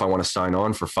don't know if I want to sign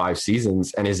on for 5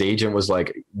 seasons. And his agent was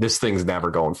like, this thing's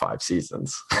never going 5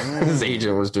 seasons. His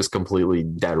agent was just completely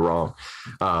dead wrong.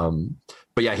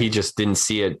 But yeah, he just didn't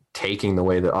see it taking the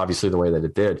way that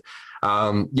it did.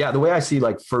 The way I see,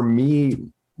 like for me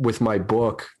with my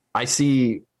book, I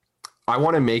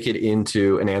want to make it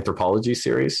into an anthropology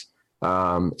series,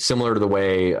 similar to the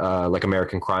way like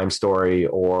American Crime Story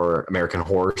or American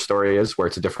Horror Story is, where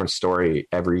it's a different story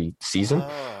every season.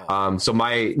 So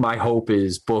my hope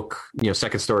is book,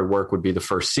 second story work would be the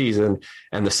first season,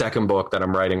 and the second book that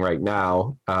I'm writing right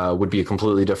now would be a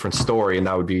completely different story, and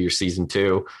that would be your season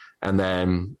 2. And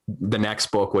then the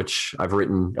next book, which I've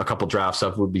written a couple drafts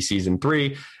of, would be season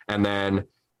 3, and then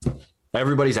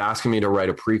everybody's asking me to write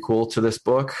a prequel to this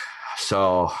book.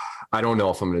 So I don't know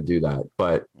if I'm going to do that,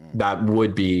 but that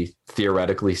would be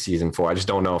theoretically season 4. I just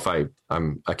don't know if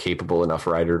I'm a capable enough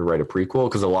writer to write a prequel,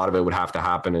 because a lot of it would have to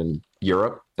happen in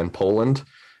Europe and Poland.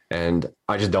 And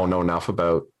I just don't know enough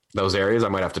about those areas. I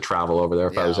might have to travel over there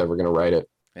if I was ever going to write it.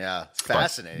 Yeah, it's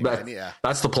fascinating.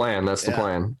 That's the plan. That's the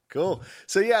plan. Cool.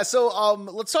 So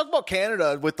let's talk about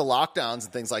Canada with the lockdowns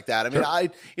and things like that. I mean,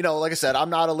 sure. Like I said, I'm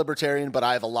not a libertarian, but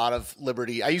I have a lot of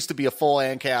liberty. I used to be a full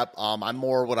ANCAP. I'm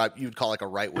more what you'd call like a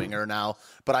right winger now,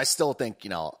 but I still think,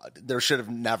 there should have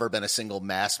never been a single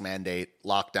mask mandate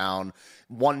lockdown,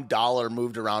 $1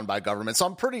 moved around by government. So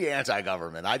I'm pretty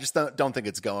anti-government. I just don't think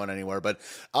it's going anywhere. But,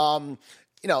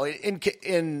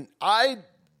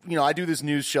 I do this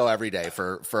news show every day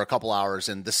for a couple hours,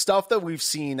 and the stuff that we've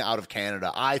seen out of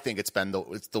Canada, I think it's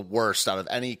the worst out of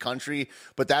any country,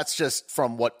 but that's just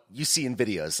from what you see in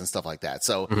videos and stuff like that.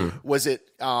 So was it,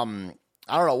 I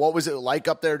don't know, what was it like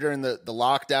up there during the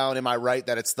lockdown? Am I right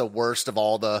that it's the worst of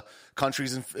all the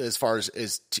countries as far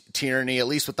as tyranny, at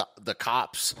least with the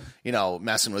cops,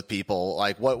 messing with people?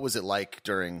 Like, what was it like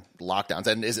during lockdowns,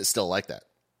 and is it still like that?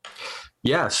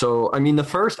 Yeah. So, I mean,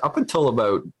 up until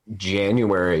about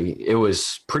January, it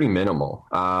was pretty minimal.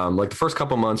 Like the first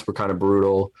couple months were kind of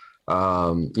brutal. A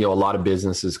lot of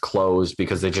businesses closed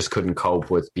because they just couldn't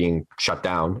cope with being shut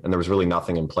down, and there was really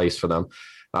nothing in place for them.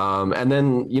 And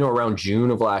then, around June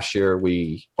of last year,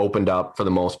 we opened up for the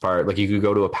most part. Like you could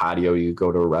go to a patio, you could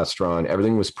go to a restaurant.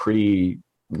 Everything was pretty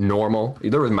normal.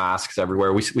 There were masks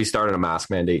everywhere. We started a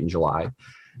mask mandate in July.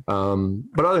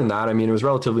 But other than that, I mean, it was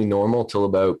relatively normal till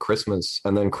about Christmas,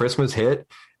 and then Christmas hit,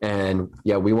 and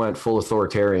we went full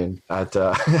authoritarian at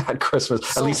Christmas,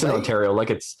 so at least in Ontario. Like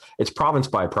it's province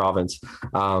by province.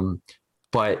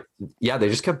 But they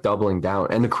just kept doubling down.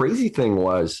 And the crazy thing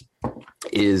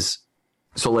is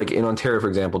like in Ontario, for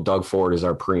example, Doug Ford is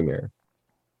our premier,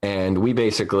 and we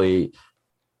basically,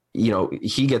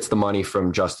 he gets the money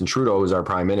from Justin Trudeau, who's our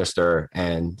prime minister,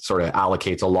 and sort of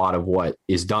allocates a lot of what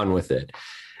is done with it.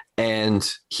 And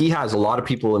he has a lot of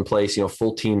people in place,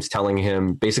 full teams telling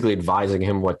him, basically advising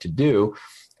him what to do.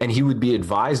 And he would be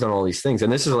advised on all these things.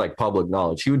 And this is like public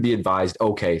knowledge. He would be advised,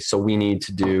 okay, so we need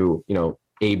to do,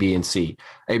 A, B, and C.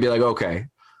 And he'd be like, okay,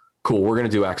 cool, we're going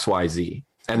to do X, Y, Z.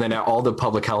 And then all the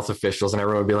public health officials and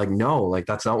everyone would be like, no, like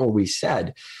that's not what we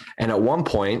said. And at one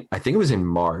point, I think it was in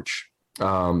March,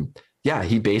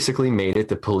 he basically made it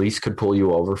the police could pull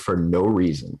you over for no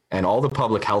reason. And all the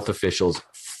public health officials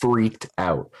freaked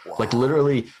out. Wow. Like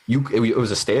literally, it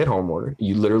was a stay-at-home order.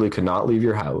 You literally could not leave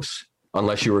your house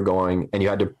unless you were going, and you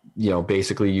had to,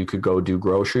 basically you could go do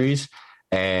groceries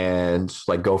and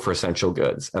like go for essential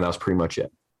goods. And that was pretty much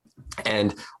it.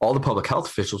 And all the public health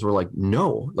officials were like,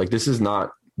 no, like this is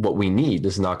not what we need.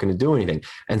 This is not going to do anything.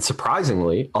 And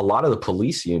surprisingly, a lot of the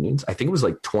police unions, I think it was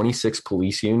like 26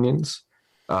 police unions,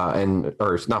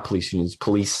 police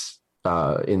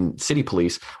in city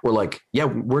police were like,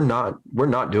 we're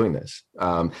not doing this.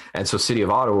 And so City of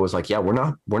Ottawa was like, we're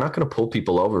not going to pull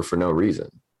people over for no reason.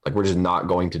 Like, we're just not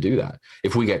going to do that.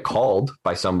 If we get called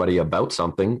by somebody about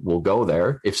something, we'll go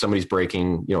there. If somebody's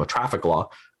breaking, a traffic law,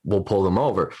 we'll pull them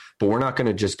over, but we're not going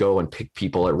to just go and pick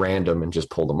people at random and just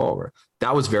pull them over.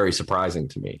 That was very surprising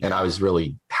to me. And I was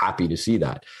really happy to see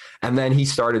that. And then he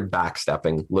started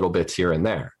backstepping little bits here and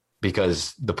there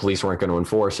because the police weren't going to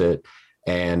enforce it.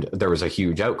 And there was a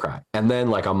huge outcry. And then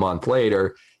like a month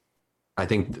later, I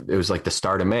think it was like the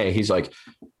start of May, he's like,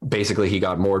 basically he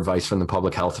got more advice from the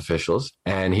public health officials.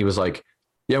 And he was like,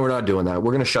 yeah, we're not doing that.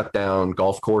 We're going to shut down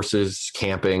golf courses,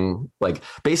 camping. Like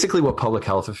basically what public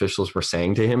health officials were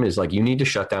saying to him is like, you need to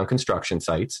shut down construction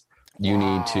sites. You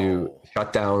need to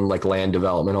shut down like land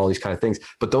development, all these kind of things.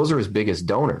 But those are his biggest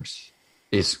donors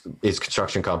is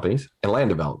construction companies and land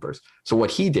developers. So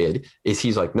what he did is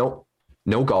he's like, nope,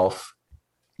 no golf,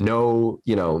 no,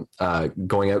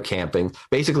 going out camping,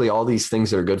 basically all these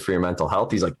things that are good for your mental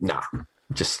health. He's like, nah,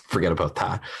 just forget about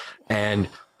that. And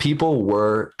people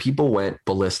went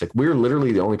ballistic. We were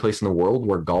literally the only place in the world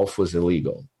where golf was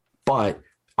illegal, but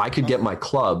I could get my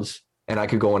clubs and I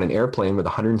could go on an airplane with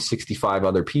 165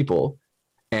 other people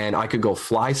and I could go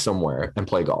fly somewhere and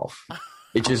play golf.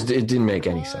 It didn't make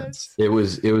any sense. It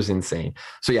was insane.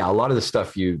 So yeah, a lot of the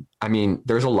stuff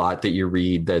there's a lot that you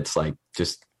read that's like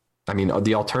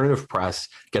the alternative press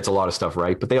gets a lot of stuff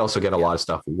right, but they also get a lot of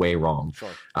stuff way wrong. Sure.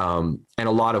 And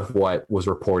a lot of what was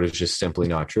reported is just simply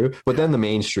not true. But then the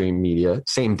mainstream media,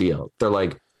 same deal. They're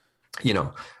like,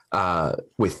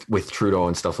 with Trudeau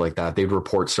and stuff like that, they'd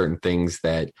report certain things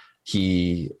that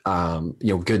he,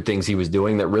 good things he was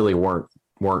doing that really weren't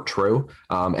true.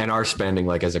 And our spending,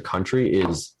 like as a country,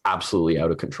 is absolutely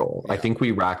out of control. Yeah. I think we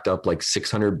racked up like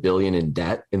 600 billion in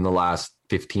debt in the last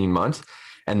 15 months.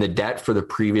 And the debt for the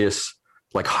previous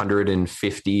like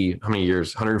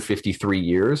 153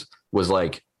 years was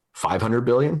like 500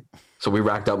 billion. So we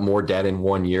racked up more debt in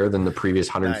 1 year than the previous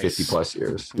 150 plus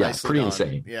years. Yeah, it's pretty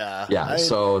insane. Yeah. Yeah.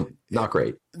 So not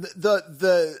great.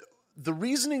 The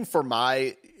reasoning for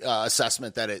my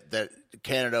assessment that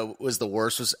Canada was the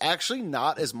worst was actually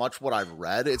not as much what I've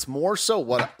read. It's more so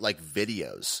what like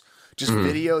videos. Just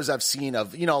videos I've seen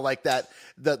of, like that,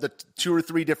 the 2 or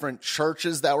 3 different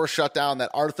churches that were shut down,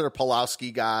 that Arthur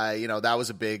Pawlowski guy, that was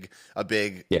a big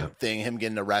thing, him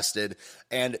getting arrested,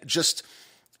 and just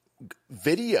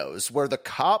videos where the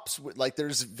cops, like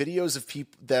there's videos of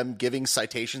them giving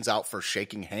citations out for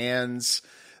shaking hands.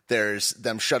 There's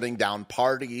them shutting down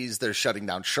parties. They're shutting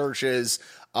down churches.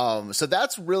 So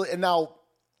that's really, and now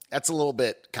that's a little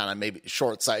bit kind of maybe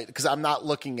short-sighted because I'm not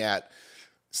looking at,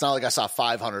 it's not like I saw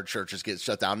 500 churches get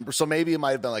shut down. So maybe it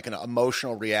might have been like an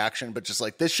emotional reaction, but just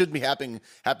like this shouldn't be happening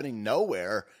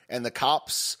nowhere. And the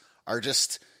cops are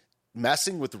just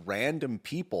messing with random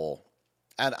people.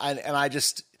 And I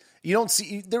just, you don't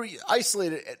see, there are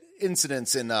isolated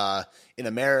incidents in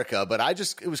America, but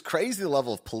it was crazy the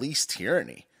level of police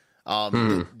tyranny.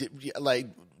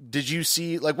 Did you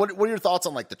see, like, what are your thoughts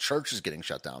on like the churches getting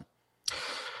shut down?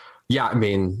 Yeah, I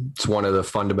mean, it's one of the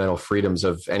fundamental freedoms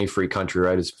of any free country,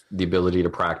 right? Is the ability to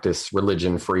practice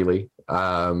religion freely.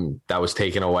 That was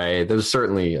taken away. That was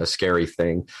certainly a scary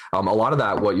thing. A lot of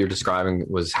that, what you're describing,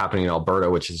 was happening in Alberta,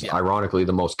 which is ironically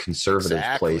the most conservative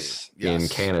place in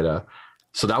Canada.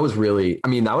 So that was really,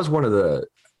 that was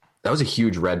that was a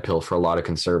huge red pill for a lot of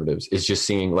conservatives, is just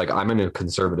seeing, like, I'm in a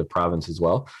conservative province as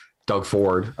well. Doug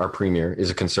Ford, our premier,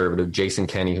 is a conservative. Jason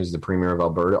Kenney, who's the premier of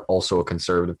Alberta, also a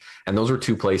conservative. And those were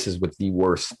 2 places with the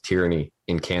worst tyranny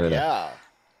in Canada,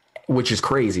 which is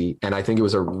crazy. And I think it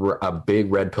was a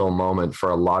big red pill moment for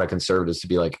a lot of conservatives to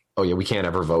be like, oh yeah, we can't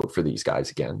ever vote for these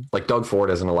guys again. Like Doug Ford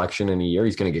has an election in a year,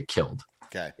 he's going to get killed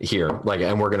here. Like,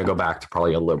 and we're going to go back to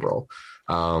probably a liberal,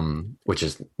 which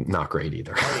is not great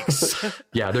either.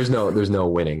 Yeah, there's no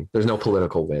winning. There's no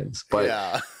political wins.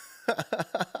 But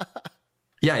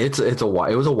yeah, it was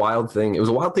a wild thing. It was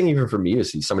a wild thing even for me to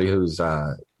see somebody who's,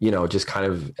 just kind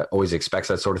of always expects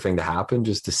that sort of thing to happen,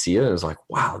 just to see it. It was like,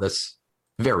 wow, that's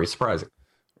very surprising.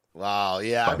 Wow.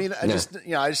 Yeah. But, you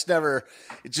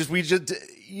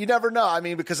never know.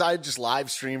 Because I just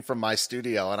live stream from my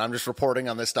studio and I'm just reporting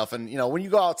on this stuff. And, when you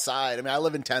go outside, I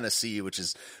live in Tennessee, which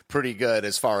is pretty good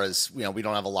as far as, we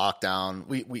don't have a lockdown.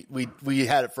 We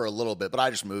had it for a little bit, but I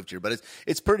just moved here, but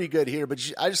it's pretty good here. But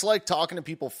I just like talking to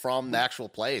people from the actual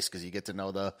place, because you get to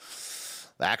know the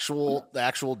actual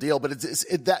deal. But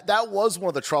that was one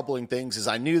of the troubling things, is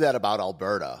I knew that about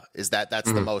Alberta, is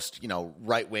that's the most,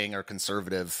 right wing or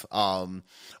conservative.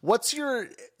 What's your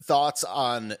thoughts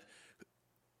on,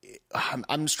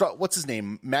 what's his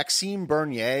name? Maxime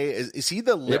Bernier. Is he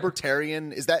the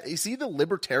libertarian? Is he the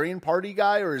Libertarian Party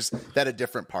guy, or is that a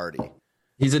different party?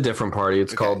 He's a different party.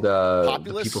 It's called the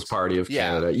People's Party of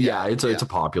Canada. Yeah, it's a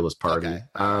populist party.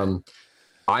 Okay.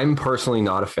 I'm personally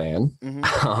not a fan.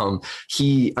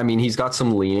 He's got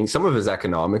some leaning. Some of his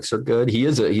economics are good.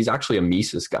 He's actually a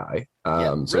Mises guy.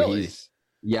 Really?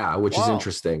 Which is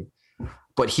interesting.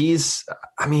 But he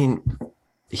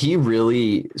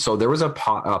really, so there was a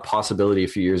possibility a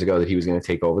few years ago that he was going to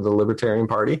take over the Libertarian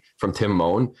Party from Tim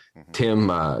Moen. Tim's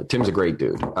a great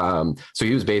dude. So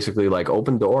he was basically like,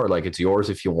 open door, like it's yours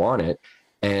if you want it.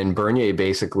 And Bernier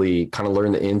basically kind of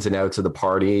learned the ins and outs of the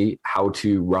party, how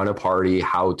to run a party,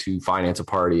 how to finance a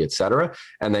party, etc.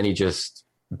 And then he just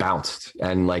bounced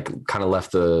and like kind of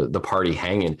left the party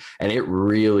hanging. And it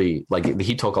really, like,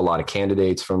 he took a lot of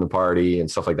candidates from the party and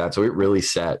stuff like that. So it really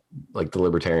set like the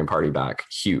Libertarian Party back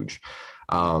huge.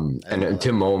 And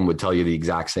Tim Moen would tell you the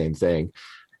exact same thing.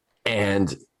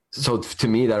 And so to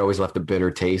me, that always left a bitter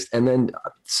taste. And then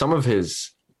some of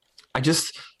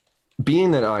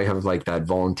being that I have like that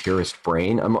volunteerist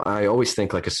brain, I always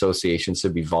think like associations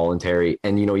should be voluntary.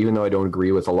 And, even though I don't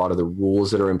agree with a lot of the rules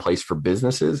that are in place for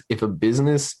businesses, if a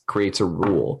business creates a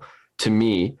rule, to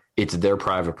me, it's their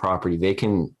private property. They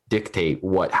can dictate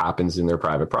what happens in their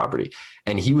private property.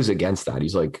 And he was against that.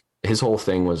 He's like, his whole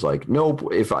thing was like, nope,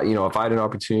 if I had an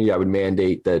opportunity, I would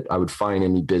mandate that I would fine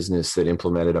any business that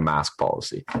implemented a mask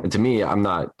policy. And to me, I'm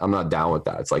not down with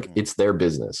that. It's like, it's their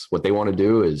business. What they want to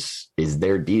do is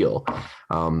their deal.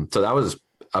 So that was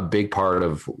a big part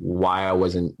of why I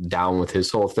wasn't down with his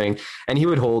whole thing. And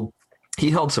he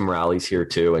held some rallies here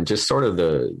too. And just sort of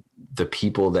the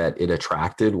people that it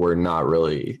attracted were not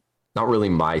really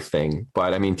my thing,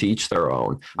 but I mean, to each their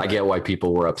own. Right. I get why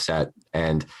people were upset.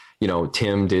 And,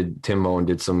 Tim Moen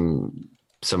did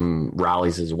some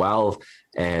rallies as well.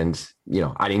 And,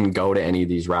 I didn't go to any of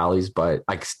these rallies, but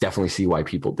I definitely see why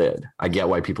people did. I get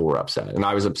why people were upset, and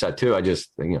I was upset too. I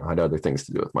just, had other things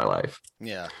to do with my life.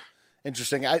 Yeah.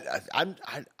 Interesting.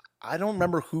 I don't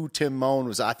remember who Tim Moen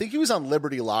was. I think he was on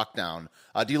Liberty Lockdown.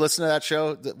 Do you listen to that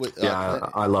show?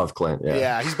 I love Clint.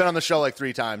 Yeah. He's been on the show like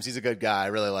 3 times. He's a good guy. I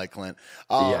really like Clint.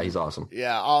 He's awesome.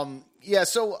 Yeah.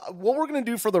 So what we're going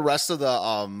to do for the rest of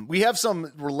the, we have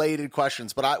some related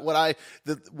questions, but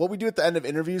what we do at the end of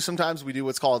interviews, sometimes we do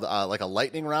what's called like a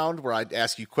lightning round, where I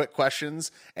ask you quick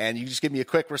questions and you just give me a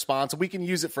quick response. We can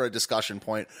use it for a discussion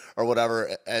point or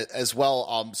whatever as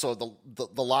well. So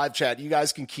the live chat, you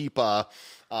guys can keep,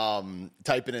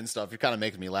 typing in stuff. You're kind of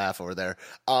making me laugh over there.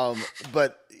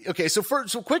 But okay. So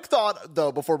quick thought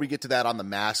though, before we get to that on the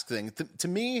mask thing, to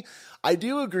me, I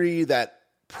do agree that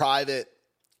private,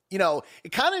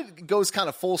 it kind of goes kind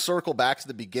of full circle back to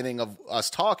the beginning of us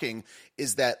talking,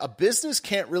 is that a business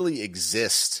can't really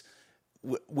exist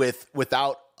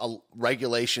without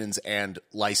regulations and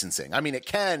licensing. I mean, it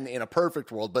can in a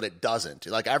perfect world, but it doesn't.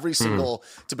 Like every single,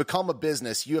 to become a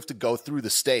business, you have to go through the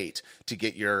state to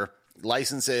get your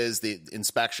licenses, the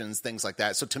inspections, things like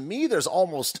that. So to me, there's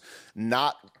almost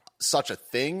not such a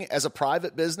thing as a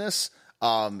private business.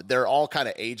 They're all kind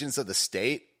of agents of the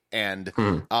state. And,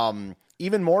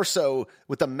 even more so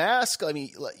with the mask, I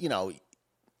mean,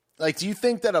 like, do you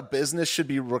think that a business should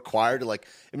be required to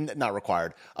not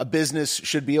required, a business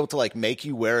should be able to make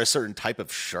you wear a certain type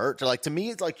of shirt? Or to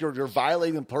me, it's like you're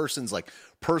violating a person's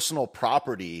personal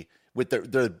property with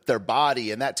their body.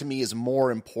 And that to me is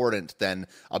more important than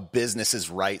a business's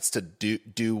rights to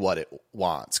do what it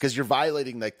wants. 'Cause you're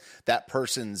violating that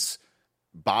person's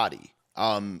body.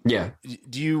 Yeah.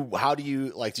 Do you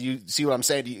see what I'm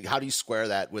saying? How do you square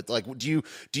that with do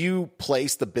you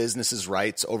place the business's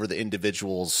rights over the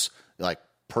individual's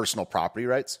personal property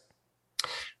rights?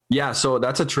 Yeah. So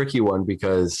that's a tricky one,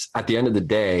 because at the end of the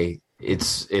day,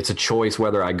 it's a choice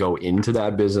whether I go into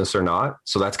that business or not.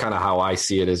 So that's kind of how I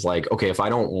see it, is okay, if I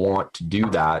don't want to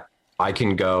do that, I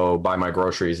can go buy my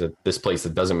groceries at this place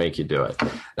that doesn't make you do it.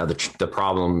 Now, the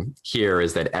problem here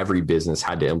is that every business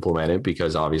had to implement it,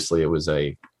 because obviously it was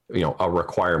a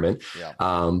requirement. Yeah.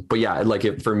 But yeah,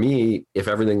 for me, if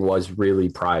everything was really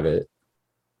private,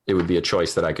 it would be a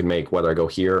choice that I could make whether I go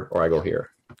here or I go here.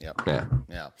 Yep.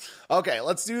 Yeah. Okay,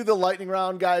 let's do the lightning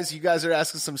round, guys. You guys are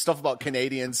asking some stuff about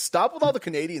Canadians. Stop with all the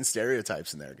Canadian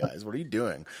stereotypes in there, guys. What are you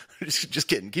doing? Just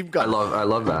kidding. Keep going. I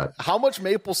love that. How much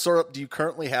maple syrup do you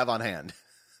currently have on hand?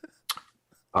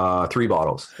 3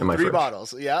 bottles in my fridge. 3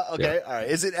 bottles. Yeah. Okay. Yeah. All right.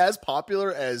 Is it as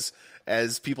popular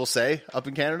as people say up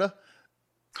in Canada?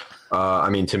 I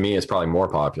mean, to me, it's probably more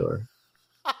popular.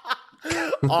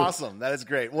 Awesome. That is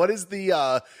great. What is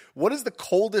the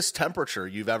coldest temperature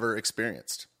you've ever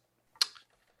experienced?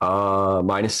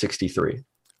 Minus 63.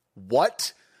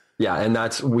 What? Yeah. And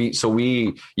that's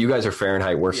you guys are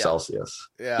Fahrenheit. We're Celsius.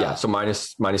 Yeah. So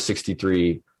minus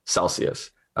 63 Celsius.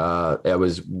 We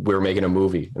were making a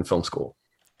movie in film school.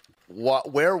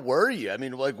 What, where were you? I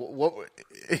mean, what were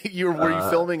you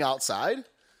filming outside?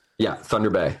 Yeah, Thunder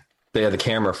Bay. They had the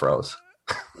camera froze.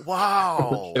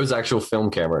 Wow. It was actual film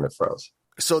camera and it froze.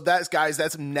 So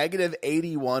that's negative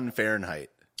 81 Fahrenheit.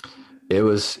 It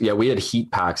was, yeah, we had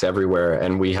heat packs everywhere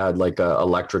and we had like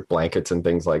electric blankets and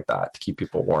things like that to keep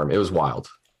people warm. It was wild.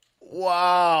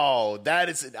 Wow. That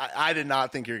is, I did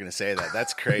not think you were going to say that.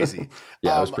 That's crazy.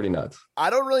 Yeah, it was pretty nuts.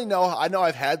 I don't really know. I know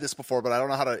I've had this before, but I don't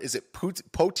know how to, is it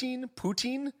poutine?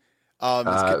 Poutine?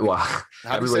 Well,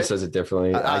 everybody says it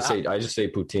differently. I just say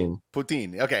poutine.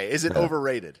 Poutine. Okay. Is it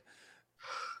overrated?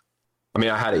 I mean,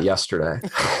 I had it yesterday,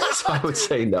 so I would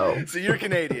say no. So you're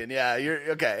Canadian. Yeah.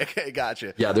 You're okay. Okay.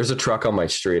 Gotcha. Yeah. There's a truck on my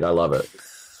street. I love it.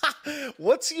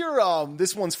 What's your,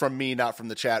 this one's from me, not from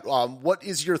the chat. What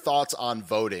is your thoughts on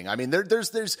voting? I mean, there's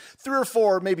 3 or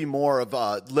 4, maybe more of,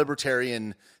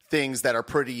 libertarian things that are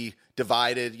pretty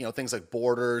divided, you know, things like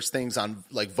borders, things on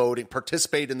like voting,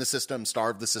 participate in the system,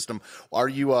 starve the system. Are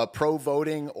you pro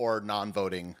voting or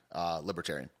non-voting,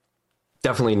 libertarian?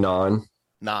 Definitely non.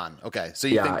 Okay. So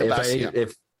you think the best,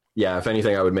 if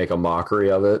anything, I would make a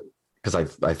mockery of it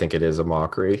because I think it is a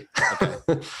mockery.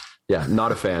 Okay. Yeah.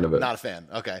 Not a fan of it. Not a fan.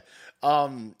 Okay. Are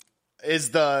you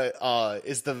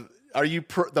the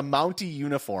Mountie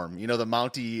uniform? You know, the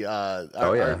Mountie,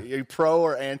 are you pro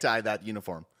or anti that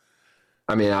uniform?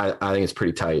 I mean, I think it's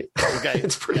pretty tight. Okay.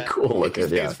 It's pretty cool looking.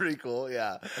 Yeah. It's pretty cool.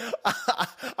 Yeah.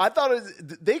 I thought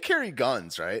they carry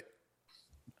guns, right?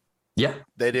 Yeah.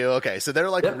 They do. Okay. So they're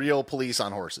like real police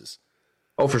on horses.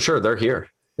 Oh, for sure. They're here.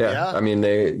 Yeah. I mean,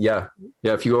 Yeah.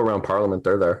 If you go around Parliament,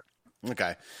 they're there.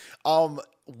 Okay.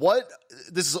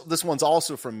 This one's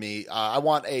also from me. I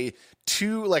want a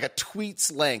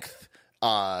tweet's length,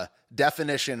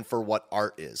 definition for what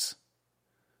art is.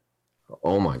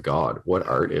 Oh my God. What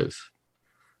art is?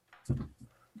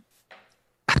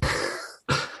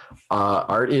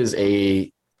 Art is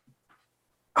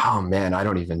oh man, I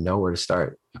don't even know where to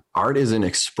start. Art is an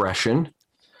expression.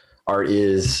 Art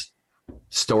is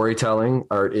storytelling.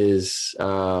 Art is, I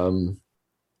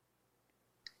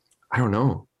don't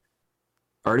know.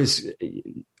 Art is,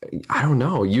 I don't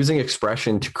know, using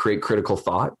expression to create critical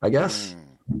thought, I guess.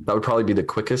 That would probably be the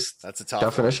quickest That's a tough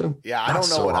definition. One. Yeah, I don't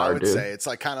know what I would say. It's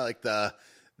like kind of like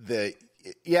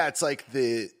it's like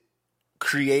the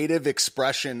creative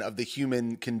expression of the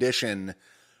human condition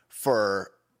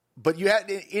but you had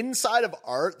inside of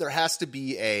art, there has to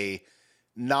be a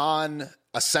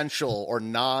non-essential or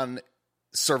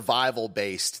non-survival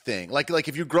based thing. Like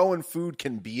if you're growing food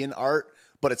can be an art,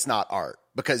 but it's not art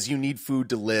because you need food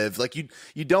to live. Like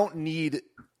you don't need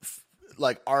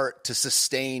like art to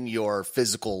sustain your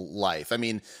physical life. I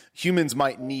mean, humans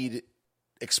might need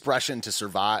expression to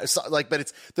survive. So,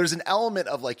 but there's an element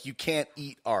of like, you can't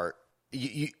eat art.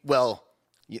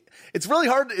 It's really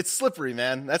hard. It's slippery,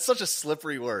 man. That's such a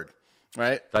slippery word,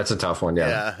 right? That's a tough one.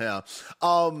 Yeah. Yeah.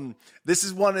 This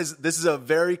is a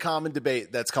very common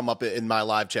debate that's come up in my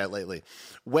live chat lately.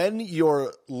 When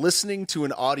you're listening to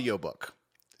an audiobook,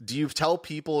 do you tell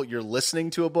people you're listening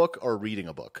to a book or reading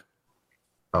a book?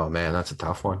 Oh man, that's a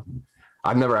tough one.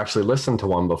 I've never actually listened to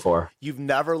one before. You've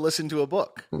never listened to a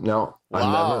book? No.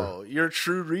 Wow. You're a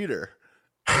true reader.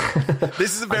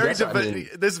 This is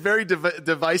a very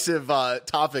divisive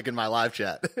topic in my live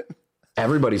chat.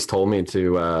 Everybody's told me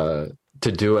to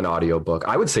do an audiobook.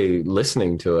 I would say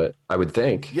listening to it, I would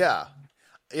think. Yeah.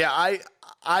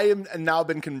 I am now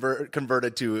been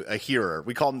converted to a hearer.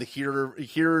 We call them the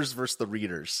hearers versus the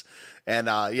readers. And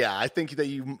I think that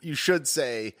you should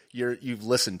say you've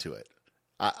listened to it.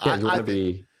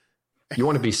 You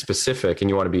want to be specific and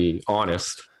you want to be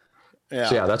honest. Yeah.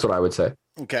 So that's what I would say.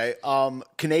 Okay.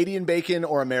 Canadian bacon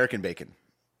or American bacon?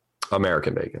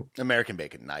 American bacon. American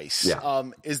bacon. Nice. Yeah.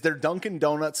 Is there Dunkin'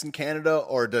 Donuts in Canada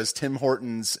or does Tim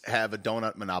Hortons have a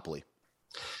donut monopoly?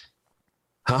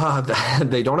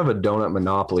 They don't have a donut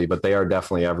monopoly, but they are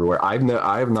definitely everywhere.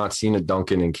 I have not seen a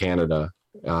Dunkin' in Canada.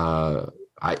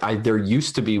 There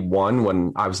used to be one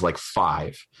when I was like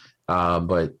 5.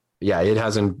 But yeah, I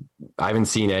haven't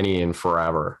seen any in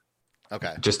forever.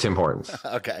 Okay. Just Tim Hortons.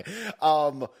 Okay.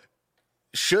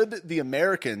 Should the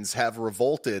Americans have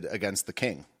revolted against the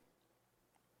king?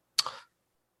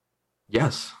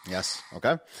 Yes.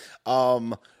 Okay.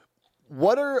 So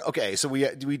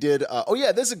we did,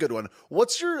 this is a good one.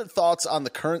 What's your thoughts on the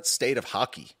current state of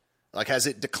hockey? Like, has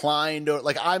it declined? Or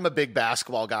like, I'm a big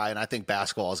basketball guy and I think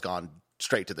basketball has gone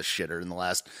straight to the shitter in the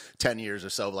last 10 years or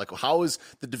so. Like, how has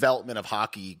the development of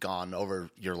hockey gone over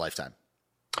your lifetime?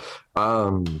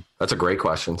 That's a great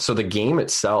question. So the game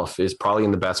itself is probably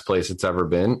in the best place it's ever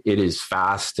been. It is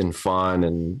fast and fun.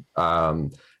 And,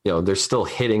 they're still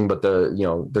hitting, but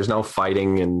there's no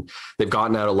fighting, and they've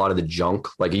gotten out a lot of the junk.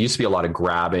 Like it used to be a lot of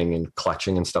grabbing and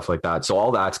clutching and stuff like that. So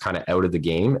all that's kind of out of the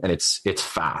game, and it's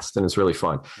fast and it's really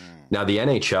fun. Now the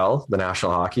NHL, the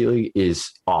National Hockey League,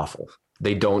 is awful.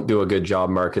 They don't do a good job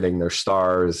marketing their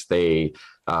stars. They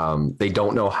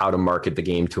don't know how to market the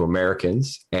game to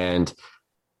Americans, and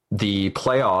the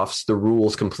playoffs, the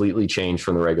rules completely change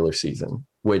from the regular season,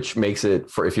 which makes it,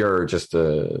 for if you're just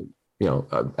an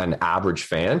average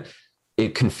fan,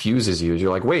 it confuses you.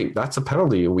 You're like, wait, that's a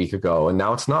penalty a week ago, and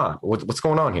now it's not. What's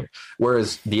going on here?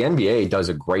 Whereas the NBA does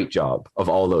a great job of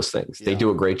all those things. Yeah. They do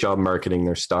a great job marketing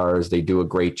their stars. They do a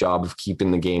great job of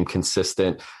keeping the game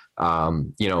consistent.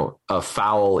 A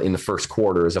foul in the first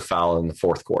quarter is a foul in the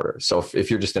fourth quarter. So if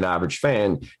you're just an average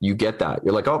fan, you get that.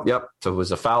 You're like, oh, yep. So it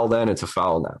was a foul then, it's a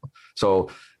foul now. So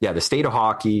yeah, the state of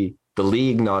hockey, the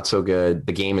league, not so good.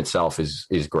 The game itself is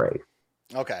great.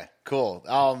 Okay, cool.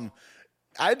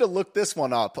 I had to look this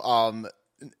one up.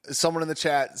 Someone in the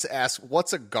chat asked,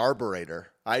 what's a garburator?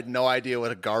 I had no idea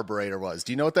what a garburator was.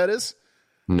 Do you know what that is?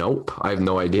 Nope. I have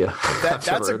no idea. That's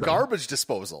a garbage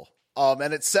disposal.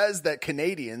 And it says that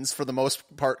Canadians, for the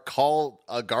most part, call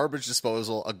a garbage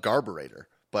disposal a garburator.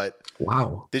 But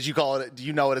wow, did you call it? Do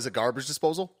you know it as a garbage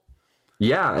disposal?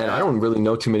 Yeah, and I don't really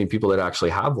know too many people that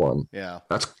actually have one. Yeah,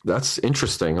 that's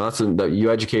interesting. That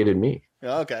you educated me.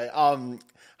 Okay.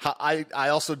 I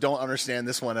also don't understand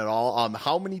this one at all.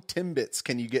 How many Timbits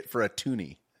can you get for a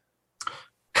toonie?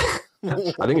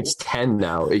 I think it's 10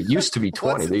 now. It used to be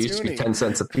 20. They used to be 10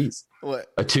 cents a piece. What?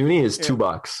 A toonie is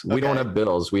 $2. We don't have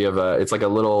bills. We have it's like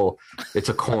it's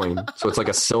a coin. So it's like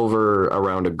a silver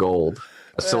around a gold,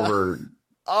 a silver,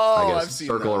 I've seen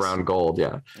circle those. Around gold.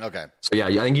 Yeah. Okay. So yeah,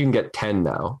 I think you can get 10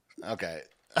 now. Okay.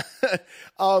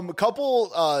 A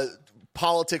couple,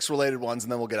 politics related ones,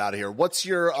 and then we'll get out of here. What's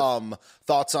your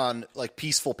thoughts on like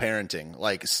peaceful parenting,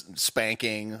 like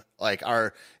spanking, like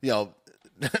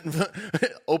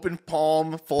open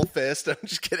palm, full fist? I'm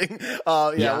just kidding.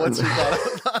 What's your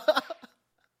thought?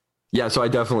 Yeah, so I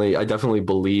definitely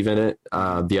believe in it.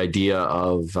 The idea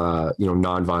of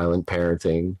nonviolent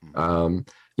parenting,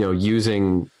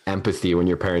 using empathy when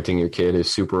you're parenting your kid is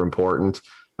super important.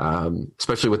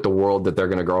 Especially with the world that they're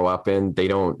going to grow up in. They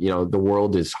don't, the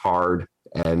world is hard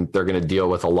and they're going to deal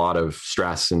with a lot of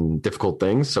stress and difficult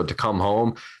things. So to come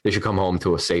home, they should come home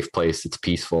to a safe place that's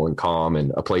peaceful and calm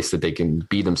and a place that they can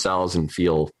be themselves and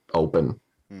feel open.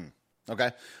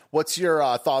 Okay. What's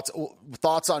your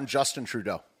thoughts on Justin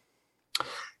Trudeau?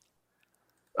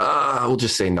 We'll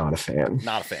just say not a fan.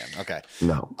 Not a fan. Okay.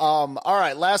 No. All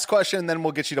right. Last question, then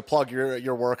we'll get you to plug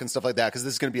your work and stuff like that, because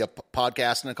this is going to be a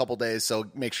podcast in a couple days. So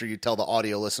make sure you tell the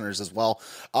audio listeners as well.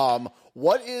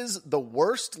 What is the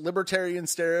worst libertarian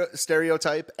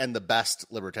stereotype and the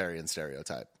best libertarian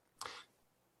stereotype?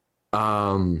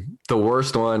 The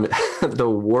worst one. The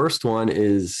worst one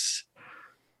is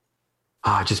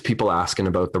just people asking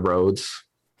about the roads.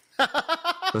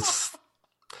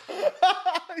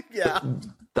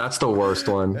 That's the worst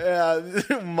one. Yeah,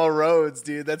 roads,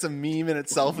 dude. That's a meme in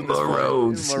itself. In this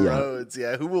roads, roads.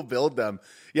 Yeah. Who will build them?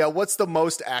 Yeah. What's the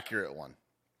most accurate one?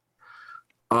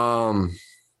 I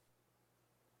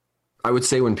would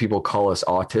say when people call us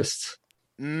autists.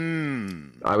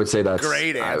 I would say that's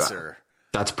great answer.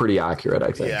 That's pretty accurate,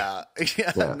 I think. Yeah.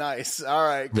 Nice. All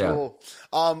right, cool.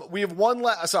 Yeah. We have one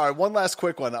last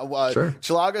quick one. Sure.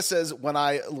 Chilaga says, when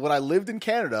I lived in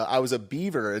Canada, I was a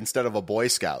beaver instead of a Boy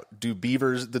Scout. Did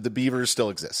the beavers still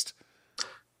exist?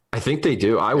 I think they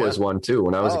do. I was one too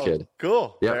when I was a kid.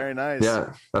 Cool. Yeah. Very nice.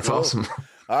 Yeah. That's awesome.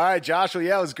 All right, Josh. Well,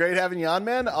 it was great having you on,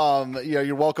 man.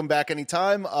 You're welcome back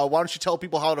anytime. Why don't you tell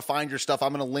people how to find your stuff?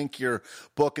 I'm going to link your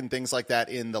book and things like that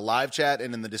in the live chat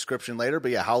and in the description later.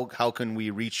 But yeah, how can we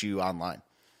reach you online?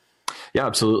 Yeah,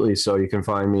 absolutely. So you can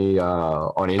find me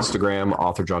on Instagram,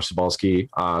 author Josh Sobalski.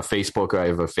 Facebook, I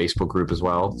have a Facebook group as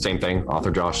well. Same thing,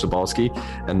 author Josh Sobalski.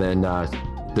 And then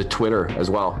the Twitter as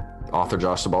well, author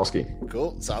Josh Sobalski.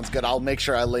 Cool. Sounds good. I'll make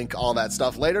sure I link all that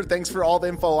stuff later. Thanks for all the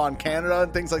info on Canada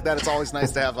and things like that. It's always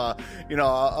nice to have a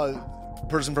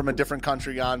person from a different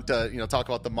country on to, talk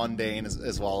about the mundane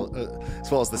as well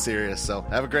as the serious. So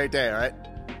have a great day. All right.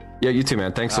 Yeah, you too,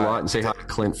 man. Thanks a lot. And say hi to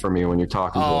Clint for me when you're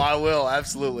talking to him. I will.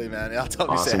 Absolutely, man. I'll tell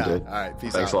you say hi. Dude. All right.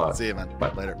 Peace Thanks out. a lot. See you, man.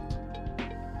 Bye. Later.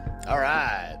 All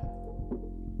right.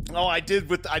 Oh, I did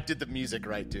the music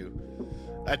right, too.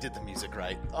 I did the music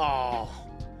right. Oh,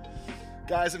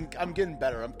 guys, I'm getting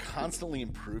better. I'm constantly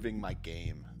improving my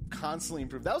game. Constantly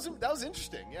improving. That was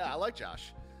interesting. Yeah, I like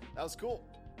Josh. That was cool.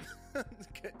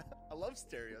 I love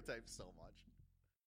stereotypes so much.